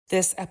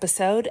This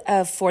episode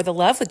of For the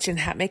Love with Jen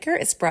Hatmaker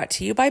is brought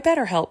to you by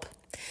BetterHelp.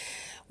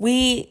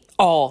 We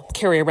all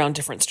carry around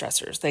different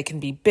stressors. They can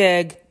be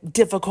big,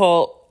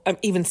 difficult,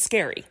 even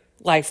scary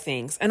life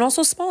things, and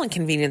also small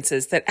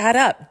inconveniences that add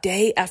up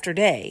day after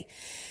day.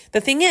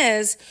 The thing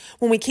is,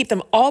 when we keep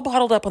them all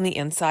bottled up on the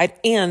inside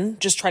and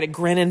just try to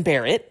grin and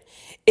bear it,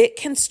 it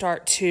can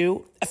start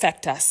to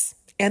affect us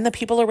and the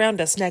people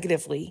around us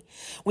negatively.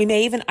 We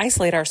may even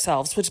isolate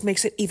ourselves, which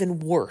makes it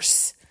even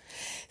worse.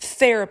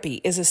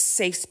 Therapy is a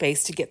safe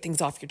space to get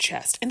things off your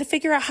chest and to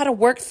figure out how to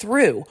work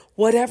through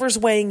whatever's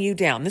weighing you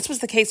down. This was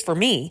the case for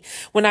me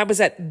when I was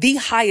at the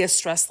highest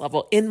stress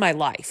level in my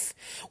life,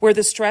 where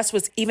the stress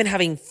was even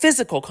having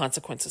physical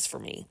consequences for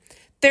me.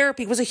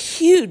 Therapy was a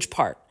huge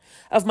part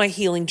of my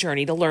healing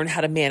journey to learn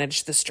how to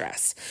manage the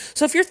stress.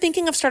 So if you're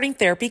thinking of starting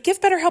therapy, give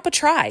BetterHelp a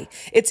try.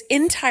 It's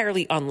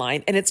entirely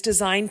online and it's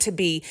designed to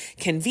be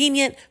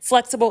convenient,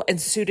 flexible, and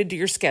suited to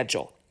your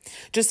schedule.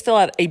 Just fill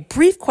out a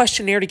brief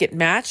questionnaire to get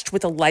matched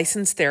with a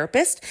licensed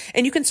therapist,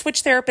 and you can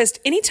switch therapist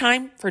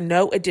anytime for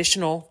no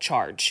additional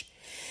charge.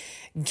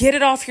 Get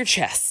it off your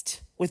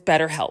chest with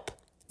BetterHelp.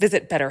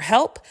 Visit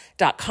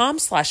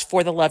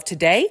betterhelp.com/forthelove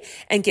today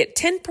and get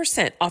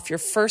 10% off your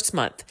first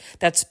month.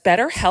 That's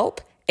BetterHelp,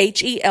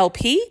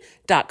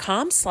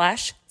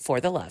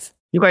 HELP.com/forthelove.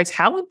 You guys,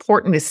 how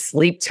important is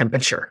sleep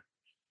temperature?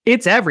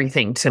 It's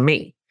everything to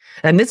me.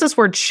 And this is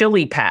where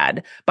Chili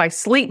Pad by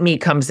Sleep Me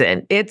comes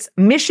in. Its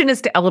mission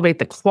is to elevate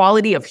the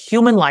quality of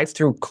human life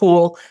through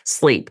cool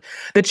sleep.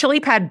 The Chili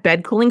Pad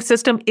bed cooling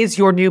system is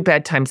your new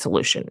bedtime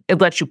solution.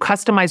 It lets you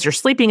customize your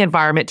sleeping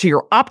environment to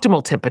your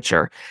optimal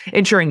temperature,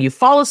 ensuring you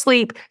fall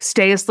asleep,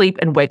 stay asleep,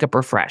 and wake up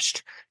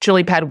refreshed.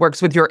 Chili Pad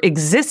works with your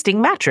existing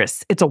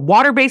mattress. It's a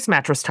water-based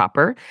mattress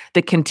topper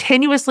that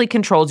continuously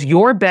controls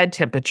your bed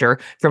temperature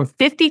from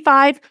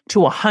 55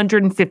 to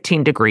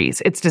 115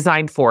 degrees. It's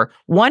designed for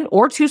 1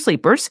 or 2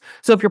 sleepers.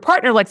 So if your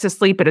partner likes to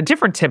sleep at a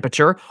different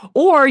temperature,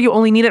 or you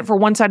only need it for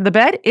one side of the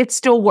bed, it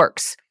still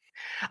works.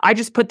 I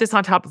just put this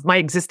on top of my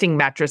existing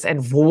mattress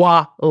and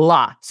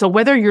voila. So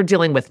whether you're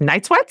dealing with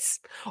night sweats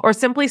or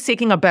simply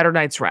seeking a better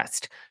night's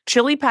rest,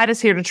 Chili Pad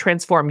is here to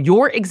transform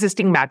your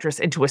existing mattress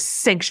into a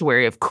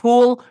sanctuary of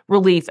cool,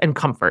 relief, and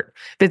comfort.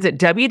 Visit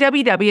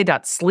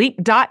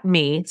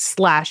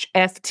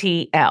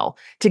www.sleep.me/FTL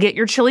to get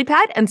your Chili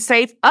Pad and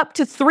save up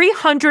to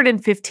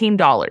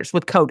 $315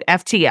 with code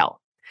FTL.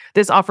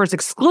 This offer is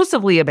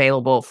exclusively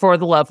available for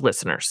the Love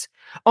listeners,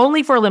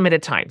 only for a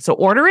limited time. So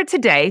order it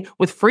today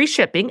with free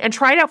shipping and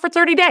try it out for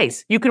 30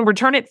 days. You can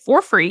return it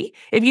for free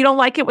if you don't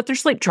like it with your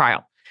sleep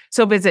trial.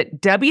 So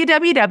visit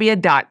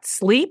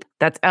www.sleep,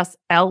 that's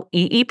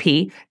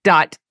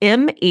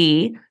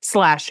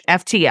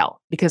SLEEP.me/FTL,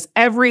 because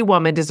every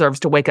woman deserves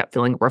to wake up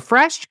feeling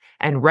refreshed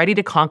and ready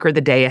to conquer the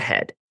day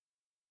ahead.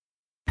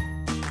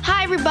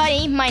 Hi,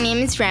 everybody. My name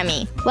is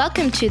Remy.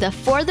 Welcome to the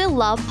For the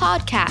Love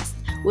podcast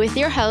with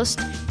your host,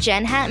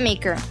 Jen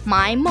Hatmaker,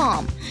 my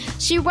mom.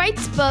 She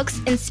writes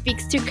books and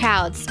speaks to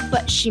crowds,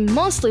 but she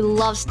mostly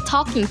loves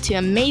talking to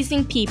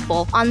amazing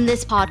people on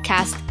this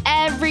podcast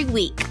every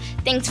week.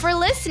 Thanks for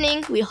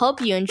listening. We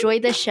hope you enjoy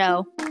the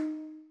show.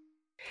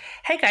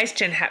 Hey guys,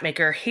 Jen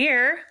Hatmaker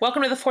here.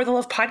 Welcome to the For the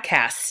Love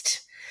podcast.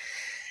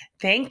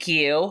 Thank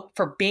you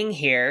for being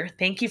here.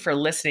 Thank you for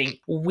listening.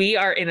 We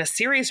are in a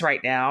series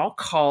right now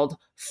called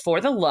For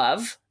the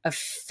Love of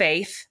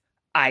Faith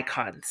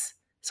Icons.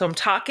 So I'm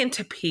talking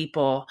to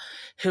people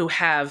who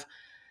have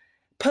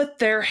put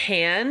their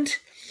hand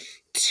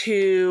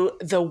to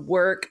the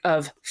work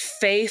of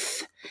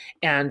faith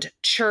and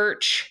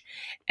church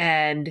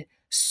and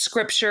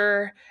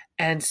scripture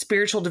and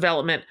spiritual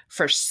development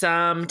for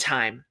some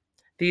time.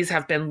 These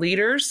have been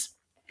leaders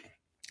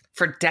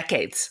for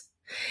decades,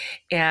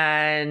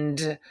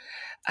 and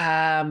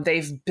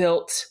they've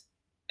built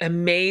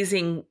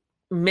amazing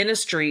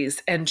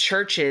ministries and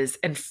churches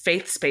and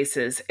faith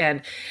spaces.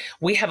 And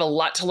we have a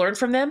lot to learn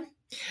from them.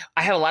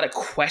 I have a lot of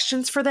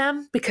questions for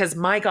them because,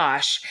 my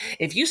gosh,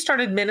 if you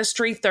started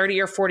ministry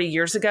 30 or 40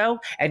 years ago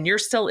and you're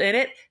still in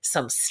it,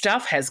 some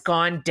stuff has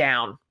gone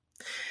down.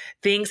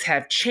 Things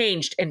have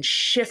changed and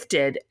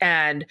shifted.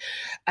 And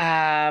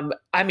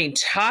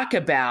talk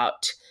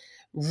about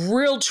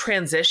real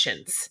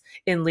transitions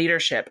in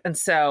leadership. And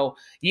so,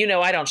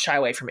 I don't shy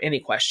away from any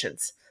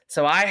questions.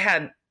 So I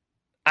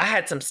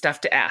had some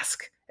stuff to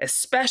ask,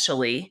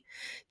 especially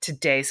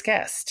today's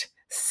guest.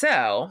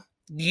 So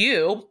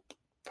you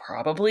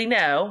probably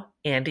know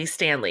Andy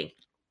Stanley.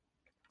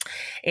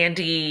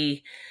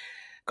 Andy,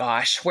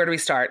 gosh, where do we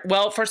start?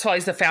 Well, first of all,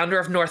 he's the founder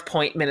of North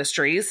Point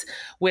Ministries,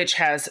 which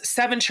has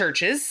 7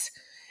 churches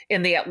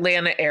in the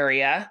Atlanta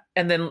area,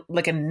 and then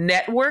like a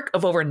network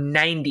of over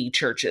 90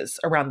 churches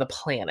around the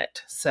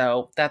planet.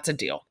 So that's a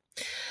deal.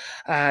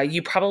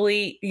 You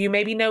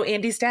maybe know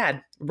Andy's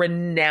dad,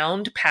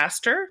 renowned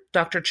pastor,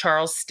 Dr.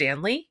 Charles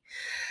Stanley.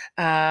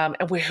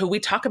 who we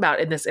talk about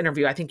in this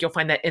interview. I think you'll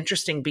find that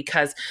interesting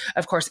because,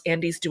 of course,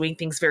 Andy's doing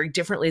things very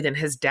differently than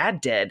his dad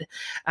did.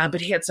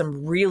 But he had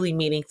some really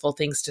meaningful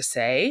things to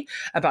say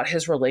about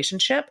his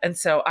relationship. And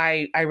so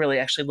I really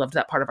actually loved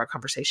that part of our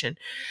conversation.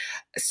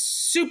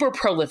 Super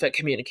prolific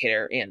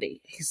communicator,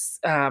 Andy. He's,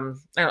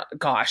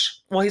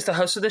 he's the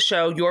host of the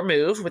show, Your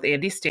Move with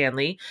Andy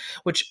Stanley,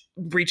 which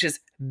reaches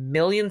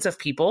millions of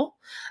people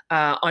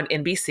on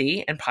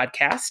NBC and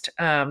podcast.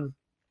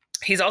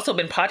 He's also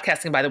been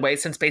podcasting, by the way,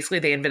 since basically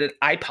they invented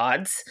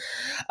iPods.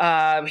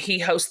 He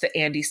hosts the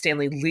Andy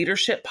Stanley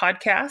Leadership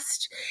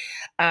Podcast.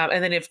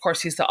 And then, of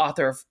course, he's the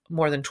author of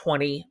more than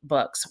 20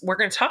 books. We're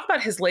going to talk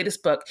about his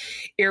latest book,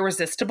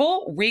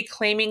 Irresistible,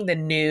 Reclaiming the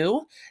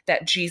New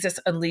that Jesus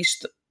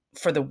Unleashed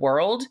for the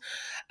World,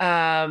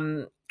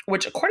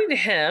 which, according to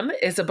him,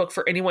 is a book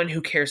for anyone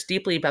who cares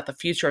deeply about the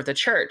future of the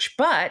church.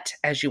 But,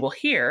 as you will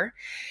hear,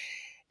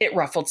 it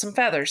ruffled some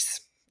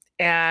feathers.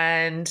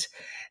 And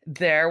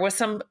there was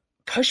some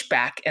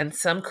pushback and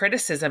some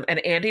criticism. And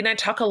Andy and I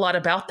talk a lot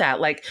about that,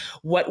 like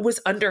what was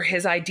under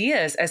his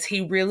ideas as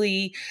he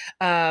really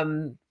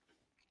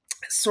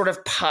sort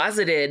of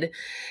posited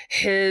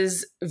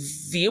his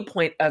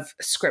viewpoint of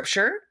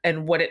scripture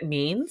and what it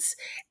means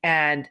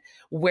and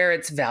where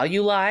its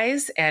value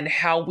lies and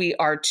how we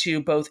are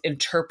to both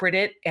interpret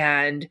it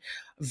and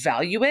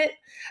value it.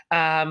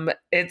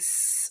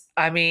 It's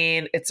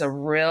a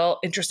real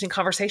interesting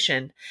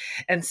conversation.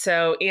 And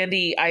so,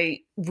 Andy,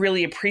 I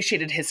really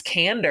appreciated his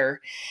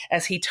candor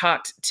as he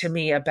talked to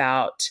me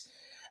about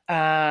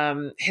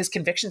his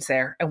convictions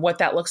there and what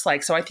that looks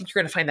like. So I think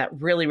you're going to find that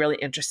really, really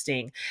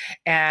interesting.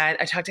 And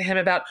I talked to him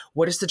about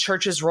what is the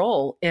church's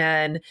role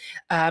in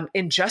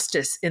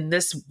injustice in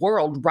this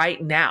world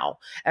right now,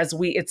 as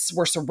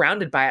we're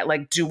surrounded by it.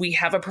 Like, do we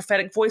have a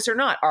prophetic voice or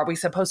not? Are we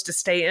supposed to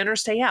stay in or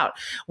stay out?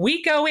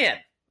 We go in.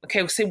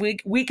 Okay, so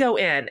we go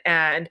in,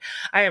 and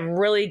I am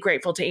really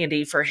grateful to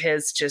Andy for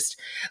his just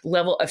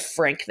level of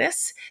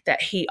frankness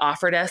that he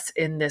offered us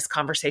in this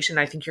conversation.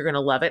 I think you're going to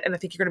love it, and I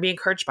think you're going to be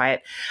encouraged by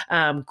it.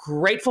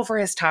 Grateful for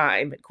his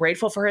time,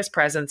 grateful for his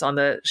presence on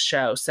the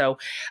show. So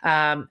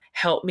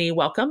help me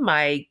welcome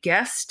my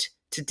guest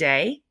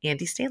today,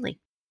 Andy Stanley.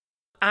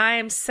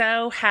 I'm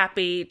so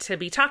happy to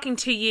be talking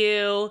to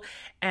you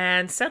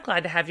and so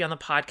glad to have you on the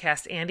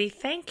podcast, Andy.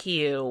 Thank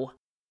you.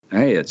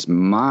 Hey, it's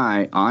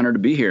my honor to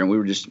be here. And we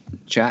were just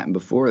chatting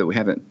before that we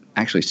haven't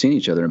actually seen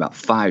each other in about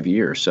 5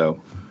 years.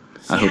 So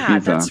I hope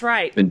you've that's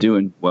right. been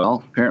doing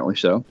well, apparently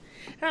so.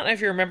 I don't know if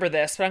you remember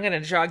this, but I'm going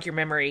to jog your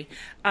memory.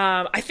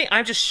 I think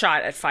I'm just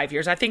shot at 5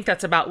 years. I think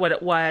that's about what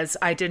it was.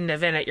 I did an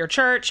event at your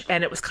church,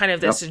 and it was kind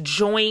of this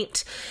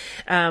joint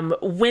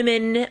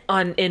women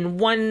in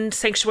one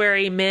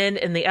sanctuary, men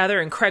in the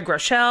other, and Craig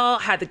Rochelle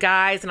had the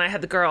guys, and I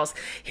had the girls.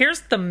 Here's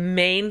the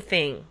main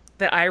thing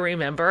that I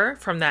remember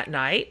from that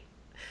night.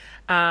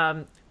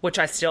 Which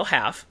I still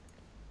have.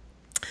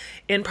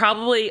 In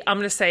probably, I'm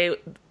going to say,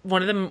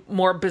 one of the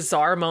more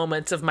bizarre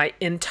moments of my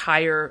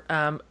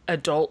entire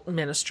adult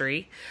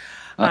ministry,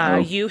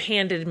 you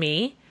handed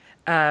me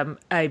a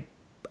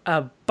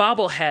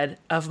bobblehead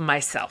of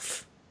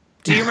myself.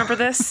 Do you remember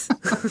this?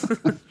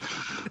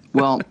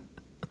 Well,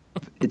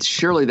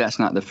 surely that's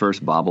not the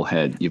first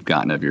bobblehead you've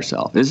gotten of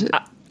yourself, is it?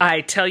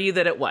 I tell you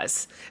that it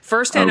was.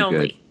 First and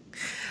only. Good.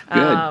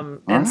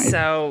 Good. Right.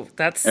 So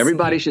that's...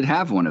 Everybody should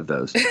have one of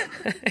those.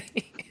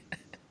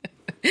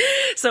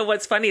 So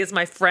what's funny is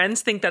my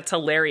friends think that's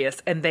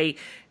hilarious, and they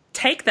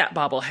take that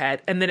bobblehead,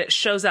 and then it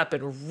shows up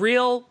in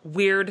real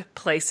weird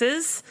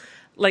places,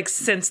 like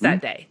since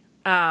that day.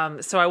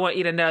 So I want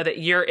you to know that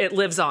it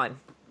lives on.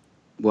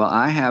 Well,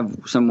 I have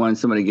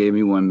somebody gave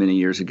me one many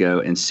years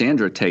ago, and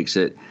Sandra takes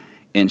it,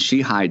 and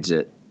she hides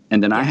it.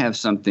 And then I have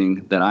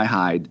something that I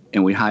hide,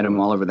 and we hide them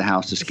all over the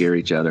house to scare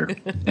each other.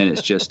 And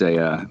it's just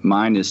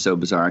mine is so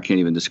bizarre, I can't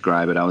even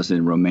describe it. I was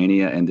in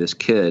Romania, and this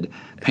kid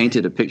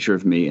painted a picture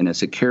of me, and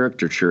it's a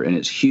caricature, and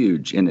it's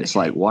huge, and it's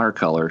like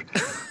watercolor,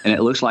 and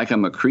it looks like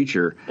I'm a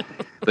creature,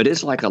 but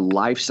it's like a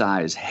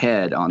life-size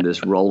head on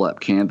this roll-up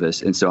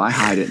canvas. And so I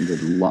hide it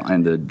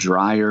in the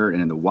dryer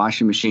and in the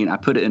washing machine. I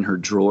put it in her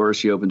drawers.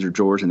 She opens her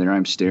drawers, and there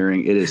I'm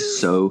staring. It is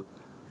so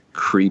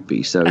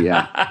creepy. So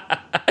yeah.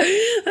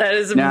 That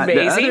is now,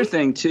 amazing. The other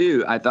thing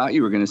too, I thought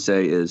you were going to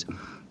say is,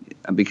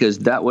 because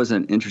that was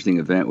an interesting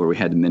event where we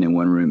had the men in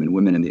one room and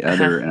women in the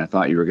other, and I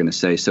thought you were going to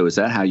say, so is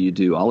that how you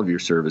do all of your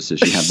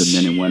services? You have the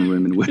men in one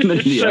room and women in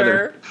the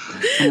other?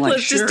 Like,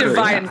 Let's just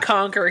divide and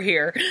conquer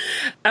here.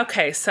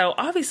 Okay, so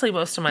obviously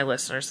most of my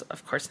listeners,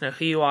 of course, know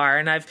who you are,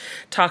 and I've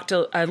talked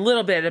a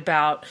little bit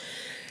about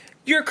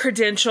your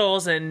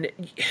credentials and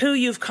who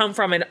you've come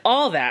from and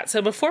all that.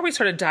 So before we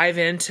sort of dive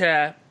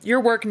into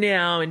your work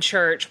now in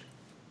church,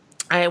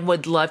 I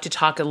would love to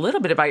talk a little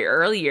bit about your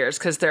early years,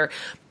 because they're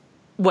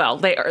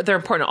important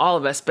to all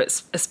of us,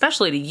 but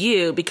especially to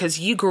you, because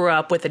you grew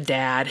up with a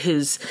dad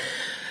who's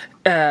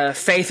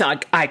faith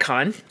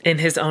icon in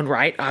his own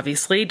right,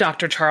 obviously,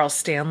 Dr. Charles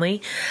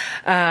Stanley,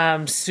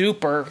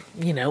 super,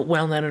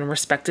 well-known and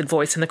respected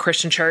voice in the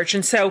Christian church.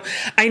 And so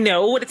I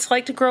know what it's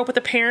like to grow up with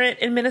a parent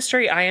in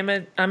ministry. I'm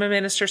a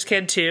minister's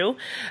kid too.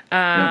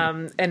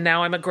 And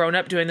now I'm a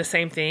grown-up doing the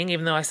same thing,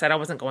 even though I said I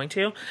wasn't going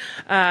to.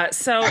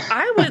 So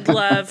I would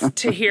love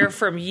to hear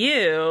from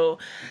you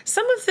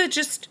some of the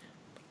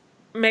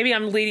maybe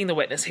I'm leading the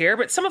witness here,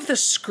 but some of the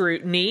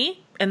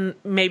scrutiny and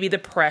maybe the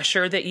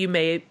pressure that you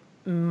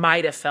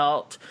might have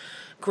felt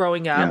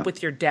growing up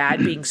with your dad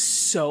being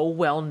so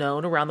well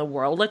known around the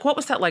world. Like, what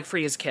was that like for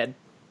you as a kid?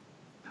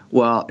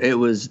 Well, it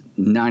was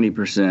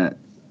 90%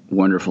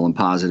 wonderful and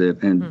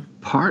positive, and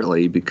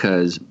partly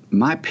because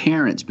my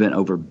parents bent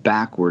over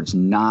backwards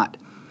not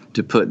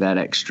to put that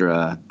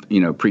extra,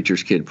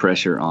 preacher's kid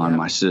pressure on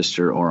my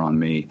sister or on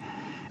me.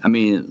 I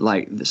mean,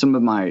 like, some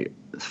of my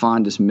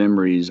fondest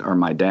memories are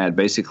my dad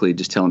basically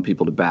just telling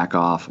people to back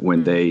off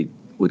when they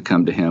would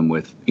come to him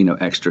with,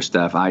 extra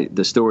stuff.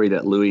 The story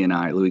that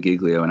Louis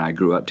Giglio and I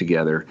grew up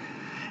together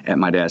at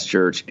my dad's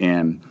church,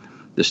 and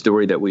the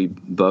story that we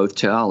both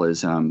tell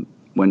is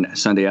when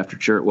Sunday after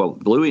church,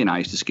 Louis and I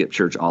used to skip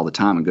church all the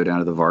time and go down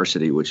to the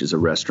Varsity, which is a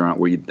restaurant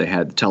where they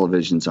had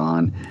televisions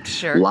on,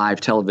 live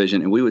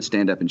television, and we would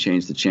stand up and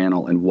change the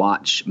channel and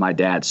watch my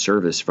dad's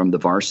service from the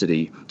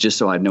Varsity just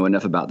so I'd know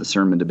enough about the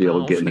sermon to be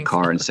able to get in the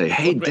car and say,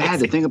 hey, Dad,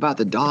 the thing about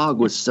the dog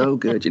was so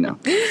good,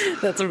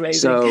 That's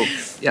amazing. So,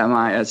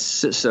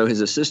 so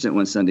his assistant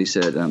one Sunday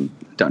said,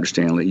 Dr.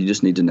 Stanley, you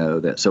just need to know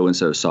that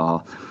so-and-so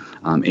saw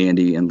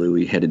Andy and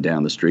Louie headed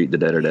down the street,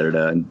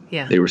 and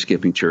they were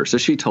skipping church. So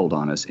she told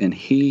on us, and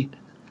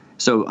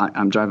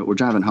we're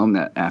driving home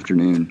that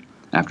afternoon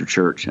after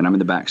church, and I'm in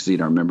the back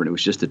seat. I remember it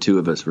was just the two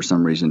of us for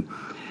some reason.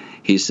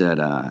 He said,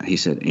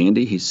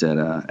 Andy,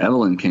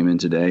 Evelyn came in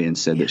today and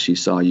said that she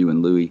saw you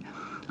and Louie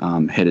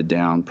headed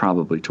down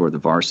probably toward the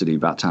Varsity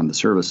about time the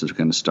service was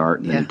going to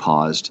start. And then he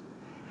paused,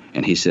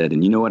 and he said,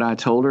 and you know what I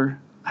told her?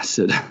 I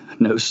said,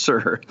 no,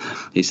 sir.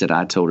 He said,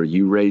 I told her,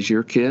 you raise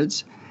your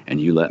kids and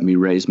you let me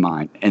raise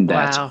mine. And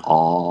that's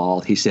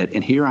all he said.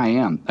 And here I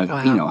am,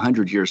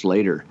 100 years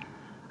later,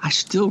 I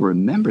still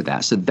remember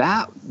that. So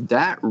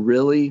that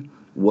really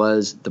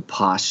was the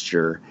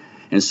posture.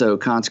 And so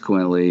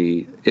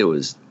consequently, it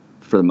was,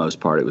 for the most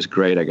part, it was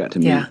great. I got to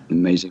meet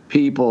amazing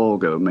people,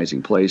 go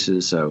amazing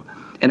places. So,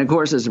 and of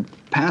course, as a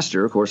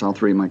pastor, all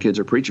three of my kids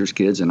are preachers'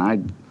 kids, and I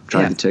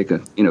tried to take a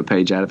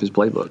page out of his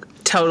playbook.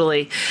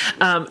 Totally.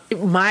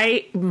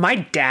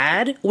 My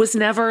dad was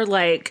never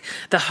like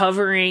the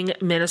hovering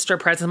minister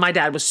presence. My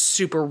dad was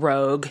super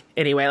rogue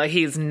anyway. Like,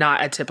 he's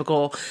not a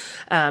typical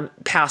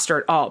pastor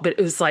at all. But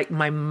it was like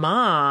my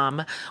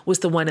mom was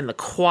the one in the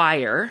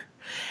choir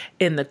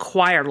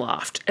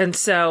loft. And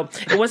so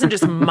it wasn't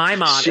just my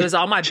mom. It was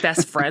all my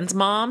best friends'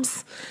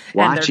 moms.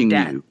 Watching and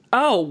their dad. you.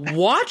 Oh,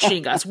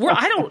 watching us.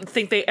 I don't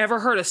think they ever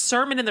heard a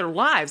sermon in their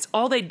lives.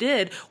 All they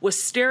did was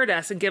stare at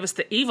us and give us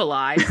the evil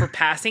eye for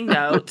passing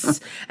notes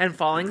and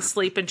falling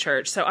asleep in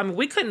church. So, I mean,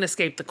 we couldn't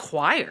escape the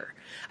choir.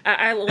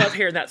 I love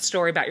hearing that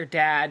story about your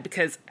dad,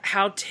 because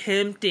how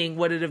tempting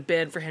would it have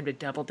been for him to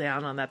double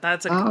down on that?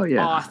 That's an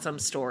awesome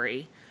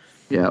story.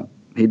 Yeah,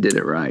 he did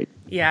it right.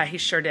 Yeah, he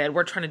sure did.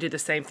 We're trying to do the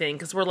same thing,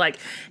 because we're like,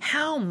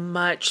 how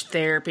much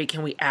therapy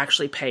can we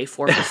actually pay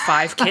for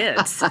 5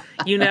 kids?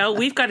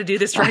 We've got to do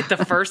this right the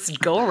first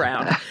go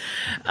around.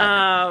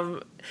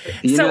 The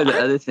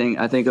other thing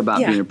I think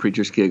about being a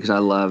preacher's kid, because I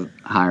love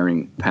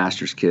hiring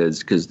pastors' kids,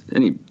 because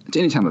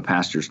anytime a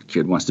pastor's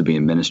kid wants to be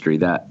in ministry,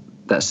 that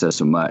says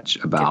so much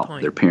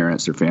about their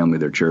parents, their family,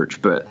 their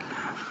church. But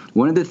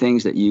one of the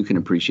things that you can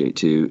appreciate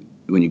too,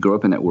 when you grow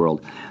up in that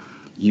world,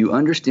 you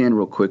understand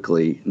real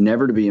quickly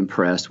never to be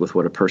impressed with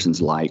what a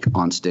person's like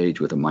on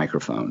stage with a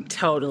microphone.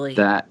 Totally.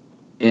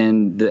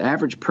 And the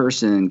average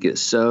person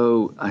gets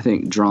so, I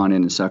think, drawn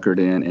in and suckered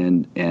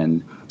in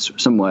and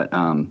somewhat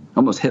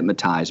almost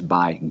hypnotized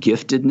by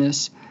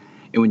giftedness.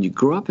 And when you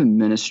grow up in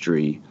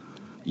ministry,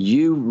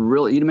 you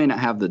may not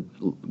have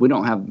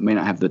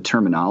the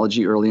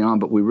terminology early on,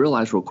 but we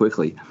realize real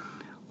quickly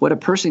what a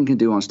person can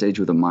do on stage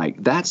with a mic.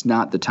 That's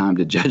not the time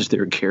to judge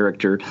their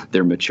character,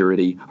 their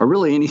maturity, or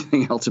really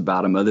anything else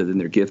about them other than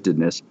their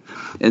giftedness.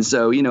 And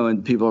so,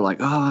 and people are like,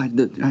 oh,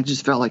 I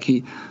just felt like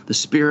the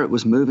Spirit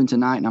was moving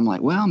tonight. And I'm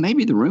like, well,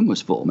 maybe the room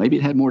was full. Maybe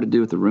it had more to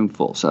do with the room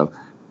full. So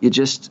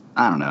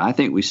I don't know. I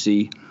think we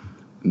see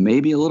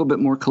maybe a little bit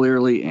more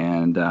clearly,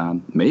 and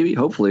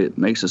hopefully it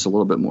makes us a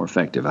little bit more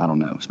effective. I don't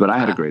know. But I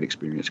had a great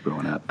experience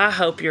growing up. I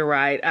hope you're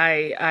right.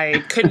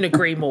 I couldn't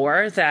agree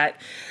more that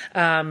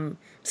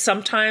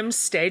sometimes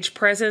stage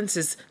presence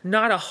is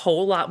not a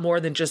whole lot more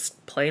than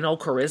just plain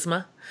old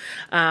charisma.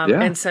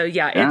 And so,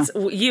 it's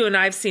you and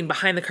I've seen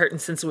behind the curtain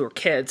since we were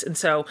kids. And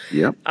so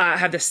I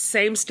have the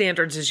same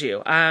standards as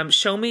you.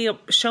 Show me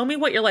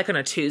what you're like on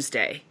a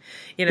Tuesday.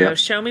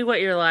 Show me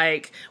what you're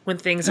like when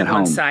things are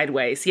going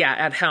sideways. Yeah,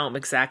 at home.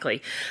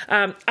 Exactly.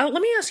 Let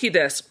me ask you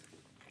this,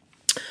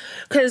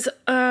 because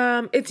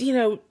it's,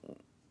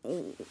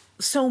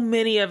 so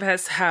many of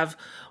us have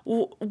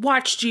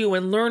watched you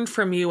and learned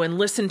from you and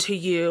listened to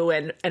you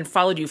and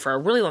followed you for a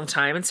really long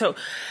time. And so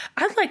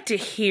I'd like to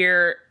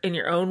hear in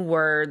your own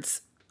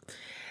words,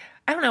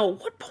 I don't know, at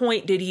what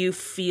point did you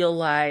feel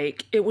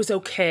like it was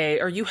okay,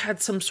 or you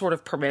had some sort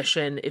of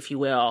permission, if you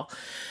will,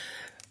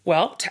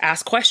 to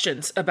ask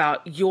questions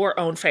about your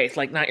own faith,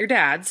 like not your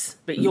dad's,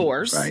 but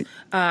yours. Right.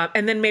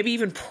 And then maybe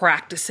even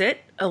practice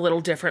it a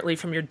little differently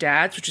from your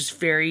dad's, which is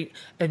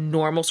a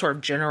normal sort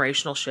of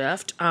generational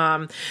shift.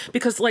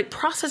 Because like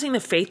processing the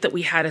faith that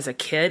we had as a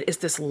kid is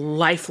this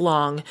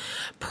lifelong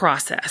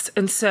process.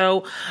 And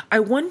so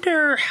I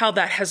wonder how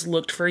that has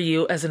looked for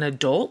you as an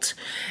adult,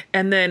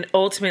 and then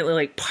ultimately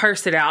like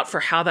parse it out for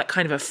how that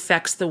kind of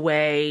affects the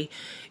way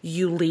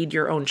you lead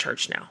your own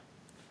church now.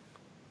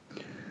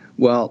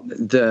 Well,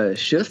 the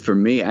shift for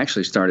me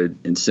actually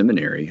started in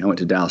seminary. I went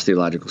to Dallas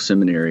Theological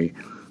Seminary,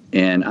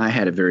 and I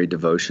had a very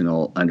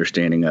devotional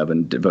understanding of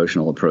and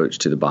devotional approach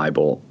to the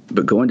Bible.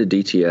 But going to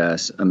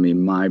DTS, I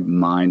mean, my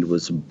mind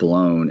was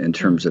blown in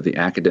terms of the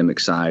academic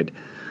side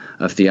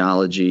of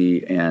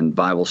theology and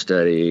Bible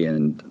study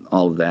and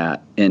all of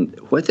that. And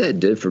what that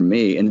did for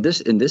me, and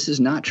this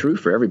is not true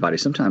for everybody.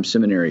 Sometimes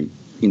seminary,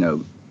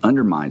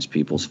 undermines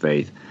people's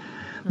faith.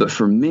 But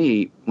for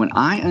me, when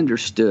I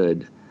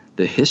understood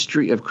the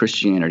history of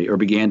Christianity, or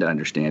began to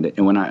understand it,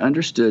 and when I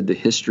understood the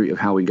history of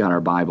how we got our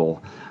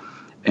Bible,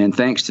 and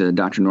thanks to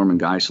Dr. Norman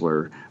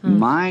Geisler,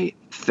 my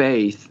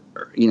faith,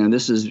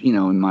 this is,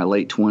 in my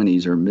late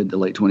 20s or mid to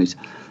late 20s,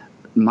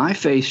 my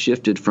faith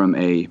shifted from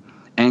a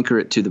anchor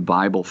it to the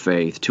Bible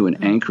faith to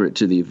an anchor it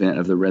to the event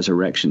of the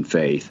resurrection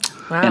faith.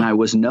 Wow. And I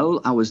was no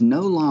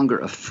longer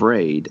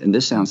afraid, and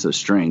this sounds so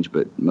strange,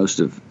 but most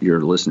of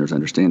your listeners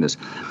understand this.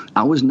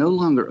 I was no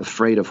longer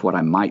afraid of what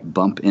I might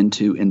bump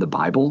into in the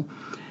Bible.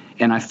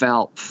 And I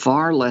felt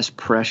far less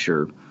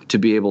pressure to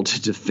be able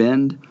to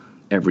defend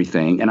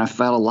everything. And I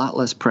felt a lot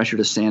less pressure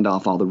to sand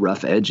off all the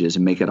rough edges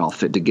and make it all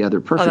fit together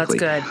perfectly. Oh,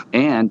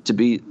 that's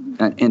good.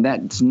 And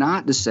that's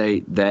not to say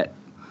that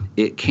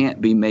it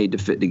can't be made to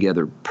fit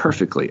together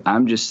perfectly.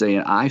 I'm just saying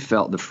I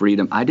felt the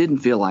freedom. I didn't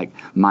feel like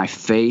my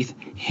faith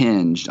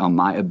hinged on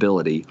my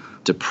ability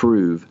to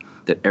prove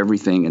that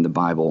everything in the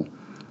Bible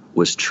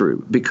was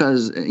true.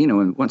 Because,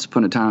 once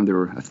upon a time, there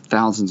were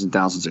thousands and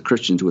thousands of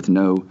Christians with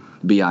no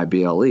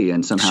Bible,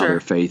 and somehow Sure. their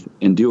faith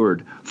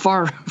endured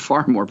far,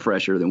 far more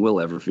pressure than we'll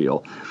ever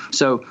feel.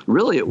 So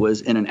really, it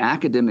was in an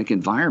academic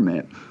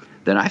environment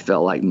that I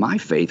felt like my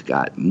faith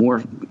got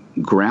more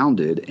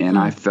grounded, and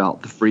I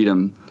felt the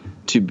freedom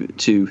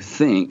to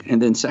think. And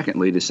then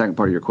secondly, the second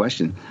part of your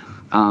question,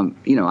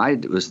 I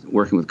was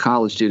working with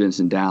college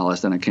students in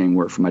Dallas, then I came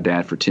work for my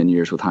dad for 10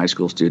 years with high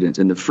school students,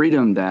 and the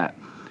freedom that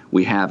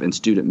we have in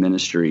student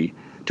ministry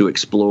to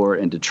explore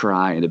and to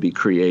try and to be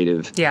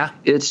creative. Yeah.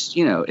 It's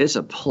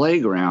a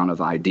playground of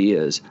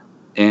ideas.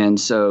 And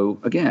so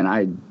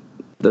again,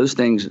 those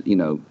things,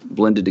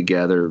 blended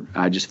together.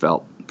 I just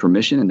felt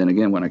permission. And then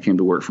again, when I came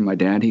to work for my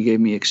dad, he gave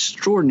me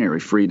extraordinary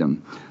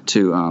freedom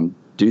to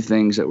do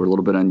things that were a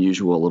little bit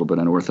unusual, a little bit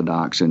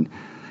unorthodox. And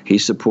he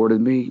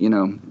supported me,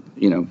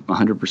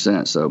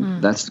 100%. So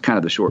that's kind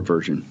of the short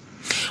version.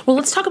 Well,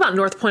 let's talk about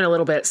North Point a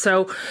little bit.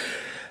 So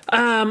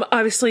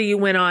obviously you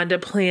went on to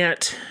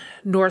plant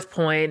North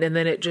Point, and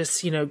then it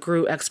just,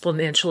 grew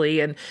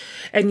exponentially,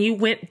 and you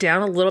went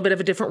down a little bit of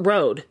a different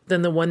road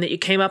than the one that you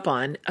came up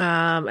on,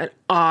 and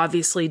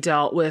obviously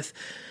dealt with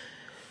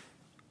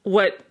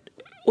what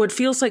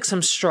feels like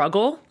some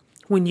struggle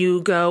when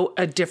you go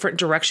a different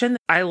direction.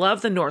 I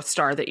love the North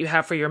Star that you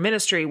have for your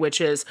ministry,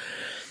 which is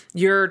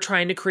you're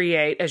trying to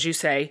create, as you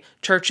say,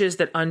 churches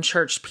that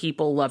unchurched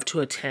people love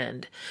to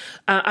attend.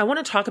 I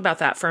want to talk about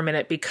that for a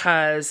minute,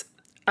 because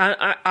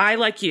I,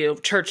 like you,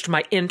 churched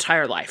my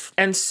entire life.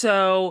 And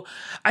so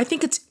I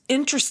think it's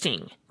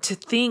interesting to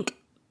think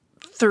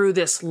through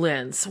this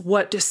lens.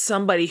 What does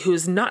somebody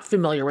who's not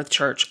familiar with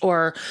church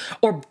or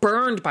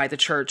burned by the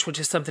church, which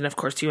is something, of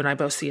course, you and I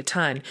both see a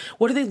ton,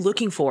 what are they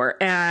looking for?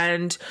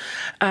 And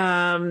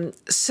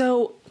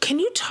so can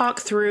you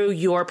talk through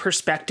your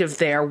perspective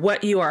there,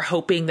 what you are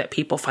hoping that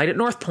people find at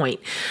North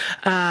Point,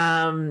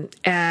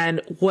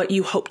 and what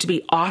you hope to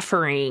be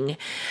offering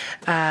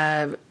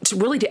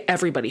to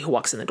everybody who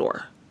walks in the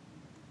door?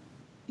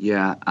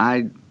 Yeah,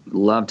 I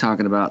love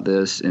talking about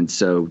this, and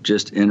so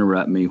just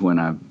interrupt me when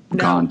I've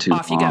gone too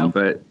off you long.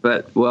 go.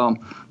 But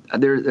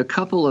there's a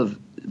couple of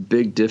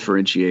big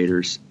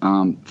differentiators.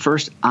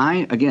 First,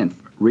 again,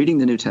 reading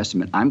the New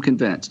Testament, I'm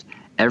convinced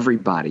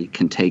everybody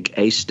can take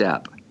a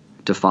step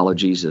to follow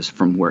Jesus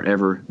from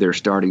wherever their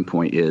starting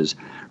point is,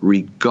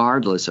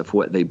 regardless of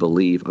what they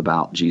believe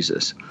about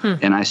Jesus.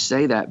 And I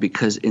say that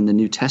because in the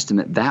New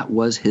Testament, that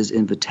was his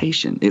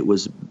invitation. It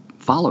was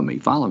follow me,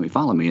 follow me,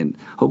 follow me. And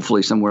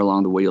hopefully somewhere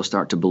along the way you'll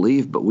start to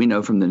believe. But we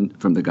know from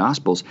the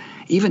Gospels,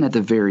 even at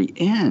the very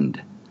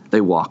end,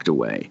 they walked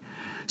away.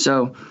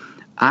 So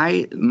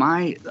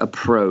My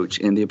approach,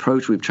 and the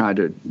approach we've tried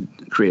to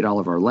create all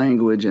of our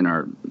language and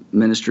our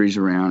ministries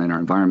around and our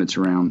environments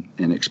around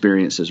and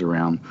experiences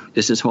around,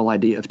 is this whole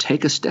idea of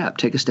take a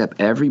step.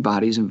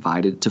 Everybody's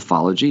invited to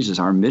follow Jesus.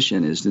 Our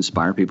mission is to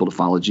inspire people to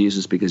follow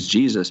Jesus because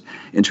Jesus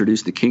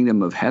introduced the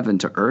kingdom of heaven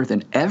to earth,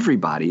 and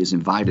everybody is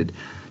invited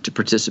to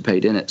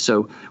participate in it.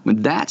 So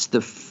when that's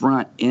the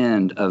front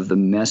end of the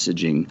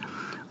messaging,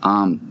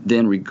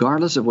 then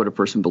regardless of what a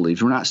person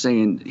believes, we're not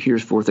saying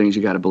here's 4 things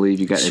you got to believe.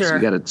 You got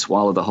to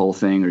swallow the whole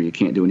thing, or you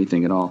can't do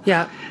anything at all.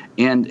 Yeah.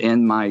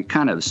 And my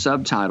kind of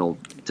subtitle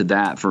to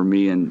that for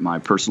me and my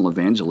personal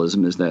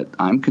evangelism is that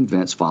I'm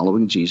convinced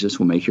following Jesus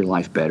will make your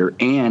life better,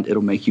 and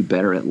it'll make you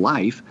better at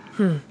life.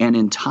 And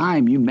in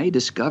time, you may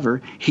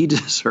discover he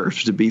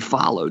deserves to be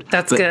followed.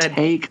 That's good.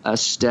 Take a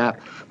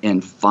step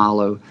and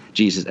follow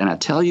Jesus. And I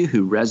tell you,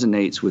 who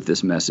resonates with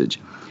this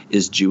message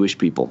is Jewish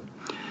people.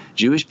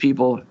 Jewish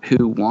people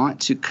who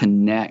want to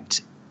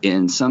connect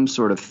in some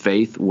sort of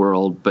faith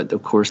world, but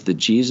of course the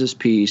Jesus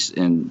piece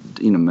and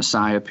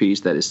Messiah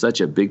piece, that is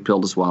such a big pill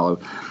to swallow.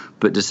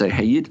 But to say,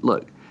 hey,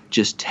 look,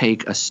 just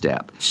take a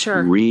step.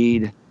 Sure.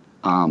 Read,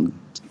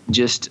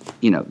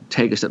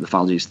 take a step to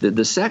follow Jesus.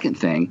 The second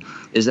thing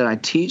is that I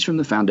teach from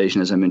the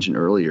foundation, as I mentioned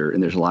earlier,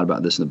 and there's a lot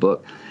about this in the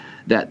book,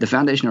 that the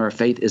foundation of our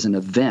faith is an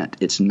event.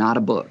 It's not a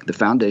book. The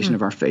foundation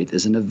of our faith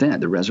is an event,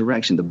 the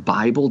resurrection. The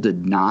Bible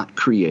did not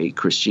create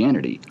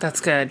Christianity.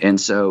 That's good. And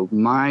so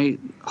my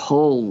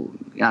whole,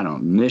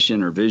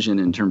 mission or vision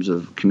in terms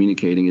of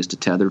communicating is to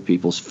tether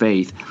people's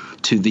faith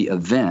to the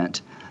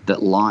event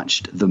that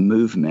launched the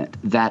movement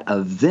that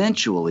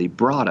eventually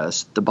brought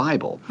us the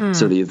Bible.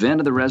 So the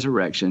event of the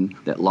resurrection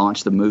that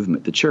launched the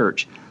movement, the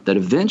church, that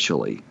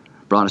eventually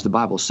brought us the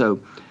Bible. So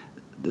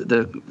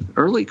the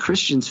early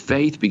Christians'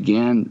 faith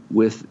began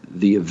with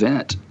the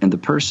event and the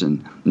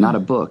person, not a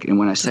book. And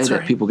when I say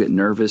that, people get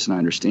nervous, and I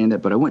understand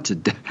that. But I went to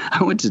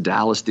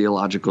Dallas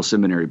Theological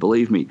Seminary.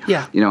 Believe me,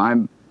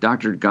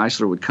 Dr.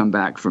 Geisler would come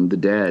back from the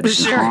dead and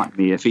haunt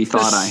me if he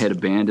thought I had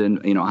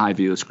abandoned high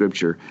view of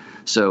Scripture.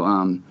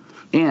 So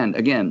and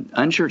again,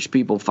 unchurched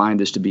people find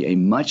this to be a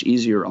much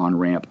easier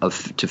on-ramp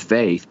to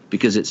faith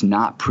because it's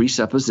not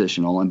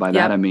presuppositional. And by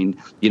that, I mean,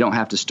 you don't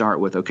have to start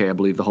with, okay, I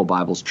believe the whole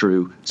Bible's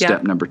true,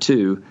 step number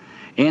 2.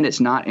 And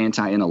it's not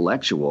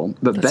anti-intellectual.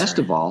 But best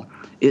of all,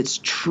 it's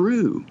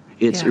true.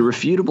 It's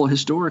irrefutable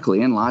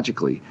historically and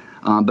logically.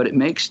 But it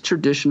makes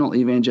traditional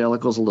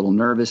evangelicals a little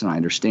nervous, and I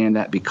understand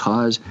that,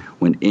 because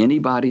when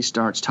anybody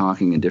starts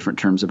talking in different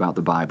terms about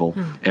the Bible,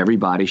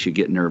 everybody should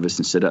get nervous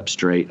and sit up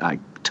straight. I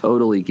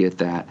totally get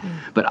that.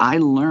 But I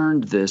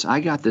learned this.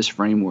 I got this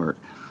framework,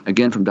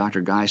 again, from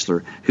Dr.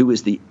 Geisler, who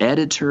is the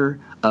editor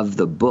of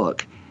the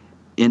book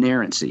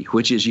Inerrancy,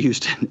 which is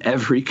used in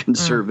every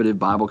conservative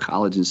Bible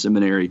college and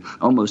seminary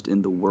almost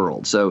in the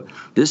world. So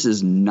this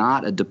is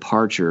not a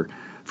departure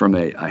from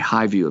a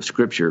high view of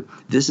Scripture.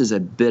 This is a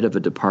bit of a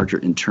departure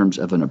in terms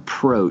of an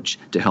approach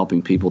to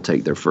helping people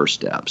take their first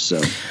steps.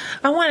 So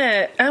I want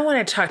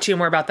to talk to you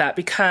more about that,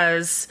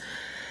 because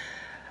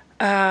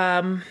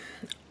I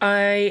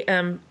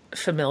am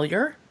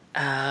familiar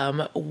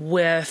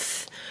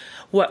with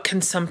what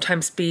can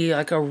sometimes be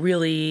like a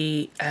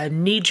really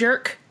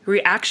knee-jerk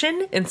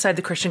reaction inside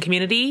the Christian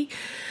community.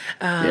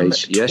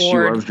 Yes, you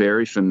are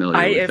very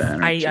familiar with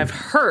that. I've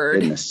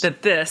heard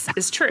that this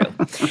is true.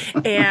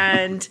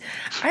 And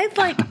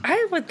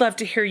I would love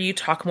to hear you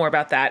talk more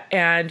about that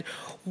and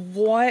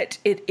what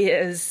it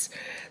is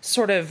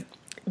sort of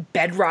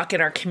bedrock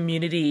in our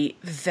community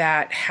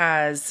that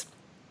has,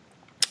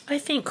 I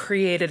think,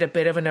 created a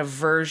bit of an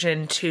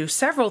aversion to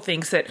several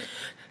things that,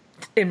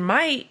 in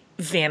my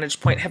vantage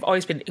point, have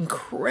always been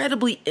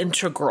incredibly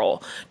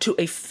integral to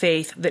a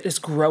faith that is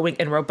growing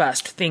and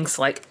robust. Things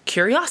like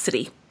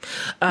curiosity,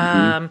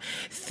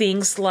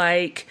 things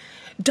like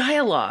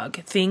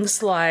dialogue,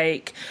 things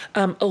like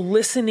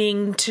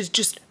listening to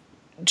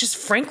just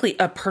frankly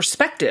a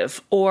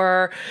perspective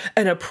or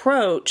an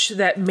approach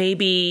that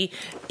maybe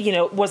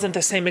wasn't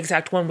the same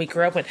exact one we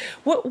grew up with.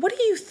 What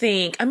do you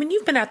think? I mean,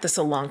 you've been at this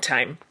a long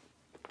time.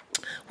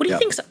 What do you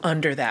think's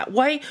under that?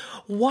 Why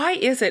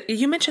is it?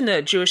 You mentioned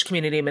the Jewish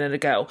community a minute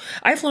ago.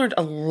 I've learned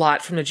a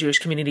lot from the Jewish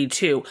community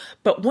too,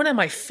 but one of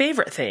my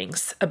favorite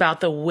things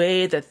about the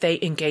way that they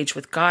engage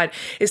with God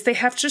is they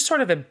have just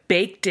sort of a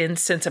baked in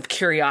sense of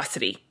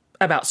curiosity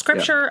about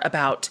Scripture,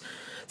 about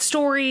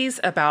stories,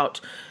 about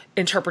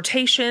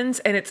interpretations,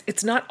 and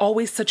it's not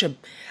always such a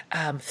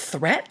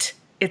threat.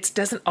 It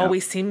doesn't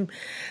always seem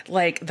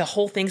like the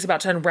whole thing's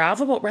about to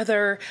unravel, but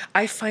rather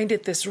I find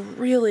it this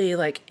really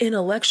like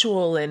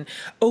intellectual and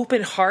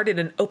open-hearted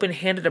and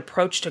open-handed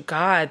approach to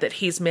God that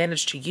he's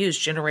managed to use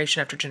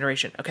generation after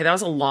generation. Okay, that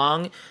was a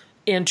long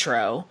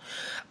intro.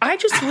 I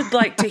just would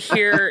like to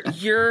hear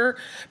your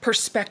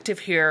perspective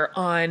here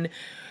on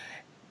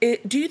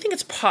it. Do you think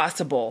it's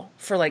possible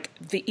for like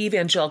the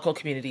evangelical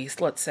communities,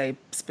 let's say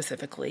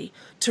specifically,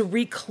 to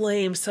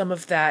reclaim some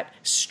of that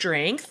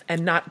strength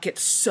and not get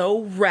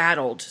so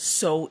rattled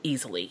so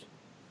easily?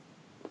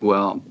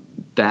 Well,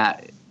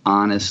 that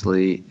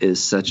honestly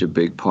is such a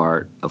big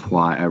part of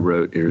why I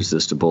wrote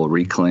Irresistible,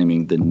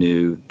 reclaiming the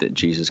new that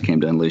Jesus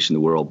came to unleash in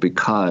the world,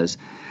 because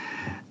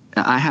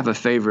I have a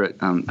favorite.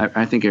 I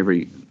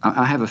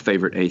have a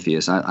favorite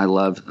atheist. I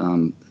love.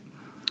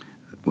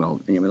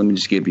 Let me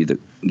just give you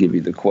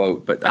the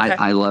quote. But Okay.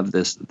 I love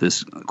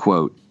this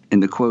quote,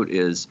 and the quote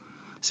is,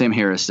 Sam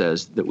Harris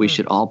says that we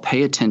should all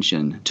pay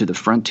attention to the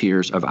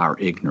frontiers of our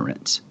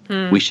ignorance.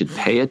 We should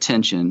pay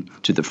attention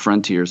to the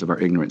frontiers of our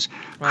ignorance.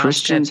 Wow,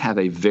 Christians have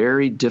a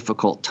very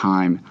difficult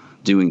time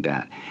doing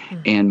that.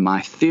 And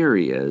my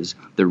theory is,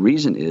 the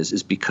reason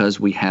is because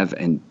we have,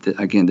 and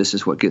again, this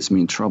is what gets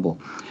me in trouble,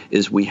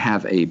 is we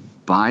have a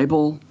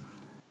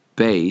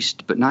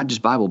Bible-based, but not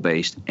just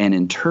Bible-based, an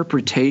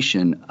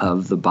interpretation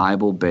of the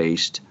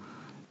Bible-based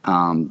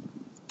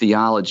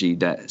theology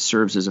that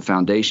serves as a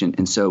foundation.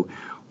 And so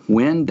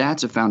when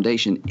that's a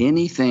foundation,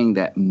 anything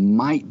that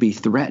might be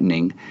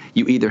threatening,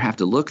 you either have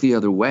to look the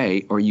other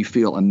way or you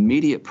feel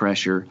immediate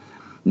pressure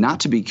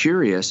not to be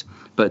curious,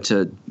 but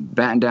to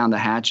batten down the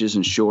hatches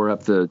and shore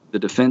up the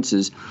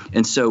defenses.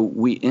 And so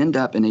we end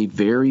up in a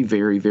very,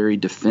 very, very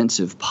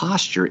defensive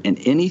posture. And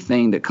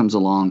anything that comes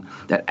along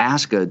that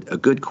asks a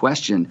good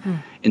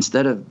question,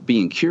 instead of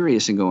being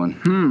curious and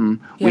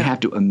going, we have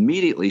to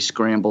immediately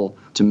scramble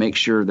to make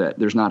sure that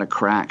there's not a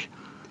crack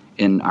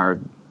in our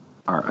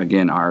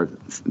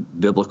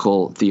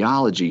biblical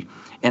theology.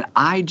 And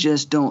I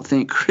just don't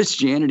think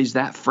Christianity's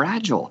that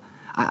fragile.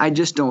 I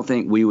just don't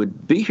think we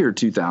would be here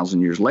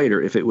 2,000 years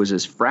later if it was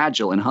as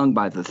fragile and hung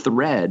by the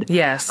thread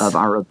of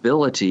our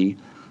ability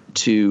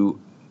to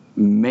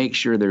make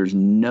sure there's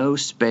no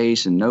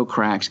space and no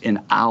cracks in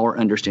our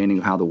understanding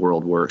of how the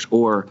world works,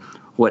 or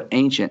what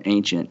ancient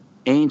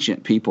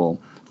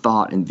people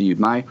thought and viewed.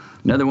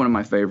 Another one of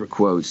my favorite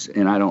quotes,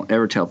 and I don't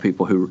ever tell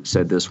people who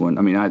said this one.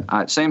 I mean,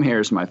 Sam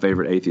Harris is my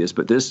favorite atheist,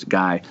 but this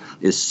guy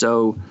is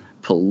so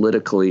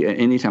politically,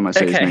 anytime I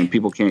say his name,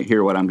 people can't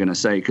hear what I'm going to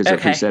say because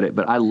if he said it.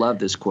 But I love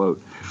this quote,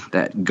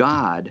 that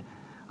God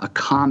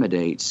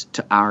accommodates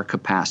to our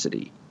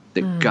capacity.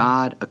 That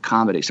God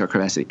accommodates to our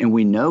capacity. And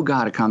we know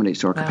God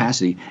accommodates to our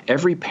capacity.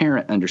 Every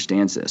parent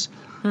understands this.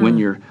 When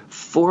your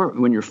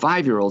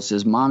 5-year-old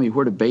says, "Mommy,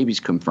 where do babies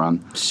come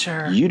from?"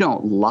 Sure. You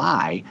don't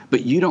lie,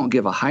 but you don't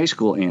give a high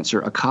school answer,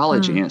 a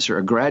college answer,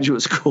 a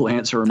graduate school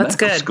answer, a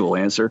medical school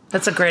answer.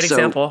 That's a great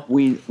example.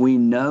 We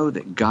know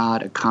that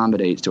God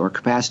accommodates to our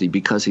capacity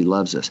because he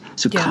loves us.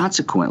 So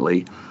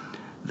consequently,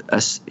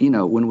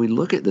 when we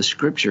look at the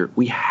scripture,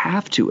 we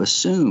have to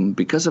assume,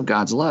 because of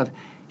God's love,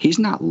 he's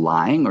not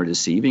lying or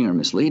deceiving or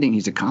misleading.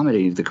 He's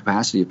accommodating the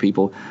capacity of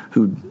people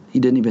who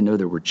he didn't even know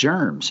there were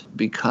germs.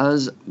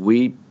 Because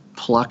we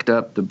plucked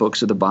up the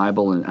books of the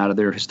Bible and out of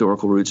their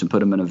historical roots and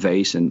put them in a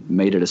vase and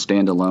made it a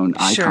standalone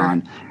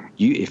icon.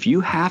 If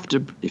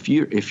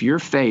your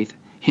faith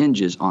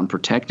hinges on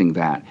protecting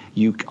that,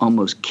 you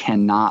almost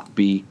cannot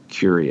be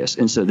curious.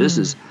 And so this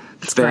is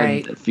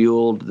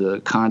fueled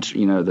the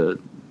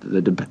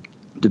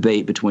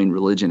debate between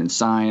religion and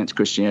science,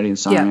 Christianity and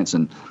science,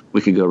 and we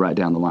could go right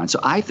down the line.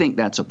 So I think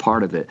that's a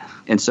part of it.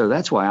 And so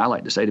that's why I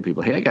like to say to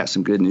people, hey, I got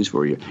some good news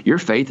for you. Your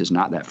faith is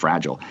not that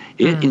fragile.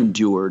 It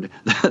endured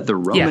the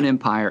Roman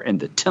Empire and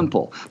the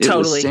temple. It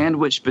was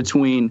sandwiched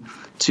between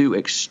two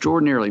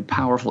extraordinarily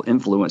powerful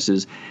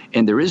influences,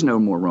 and there is no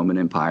more Roman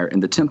Empire,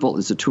 and the temple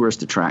is a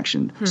tourist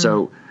attraction.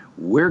 So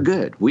we're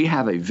good. We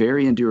have a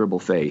very endurable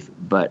faith,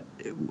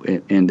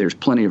 and there's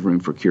plenty of room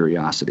for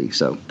curiosity.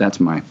 So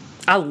that's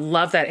I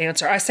love that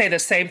answer. I say the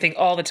same thing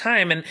all the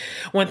time. And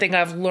one thing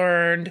I've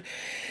learned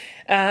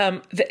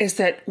is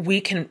that we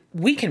can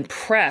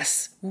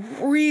press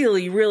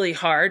really, really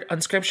hard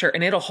on scripture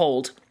and it'll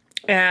hold.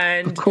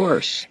 And of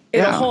course,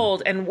 it'll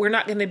hold. And we're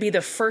not going to be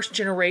the first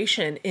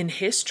generation in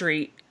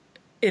history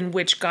in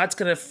which God's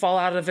going to fall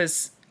out of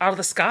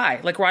the sky,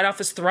 like right off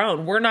his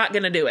throne. We're not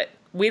going to do it.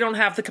 We don't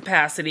have the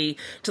capacity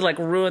to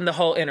ruin the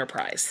whole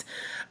enterprise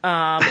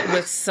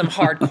with some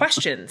hard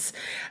questions.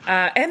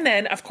 And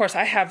then, of course,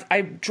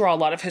 I draw a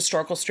lot of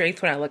historical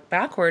strength when I look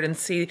backward and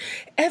see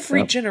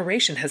every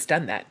generation has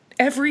done that.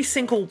 Every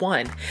single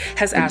one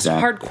has asked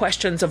hard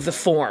questions of the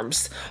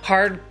forms,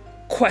 hard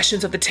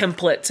questions of the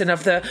templates and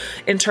of the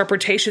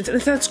interpretations.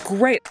 And that's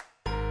great.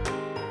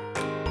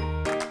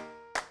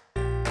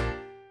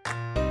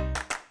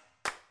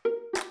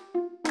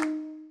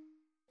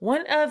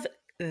 One of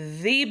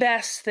the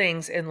best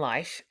things in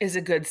life is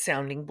a good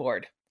sounding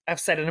board. I've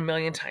said it a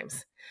million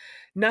times.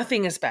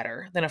 Nothing is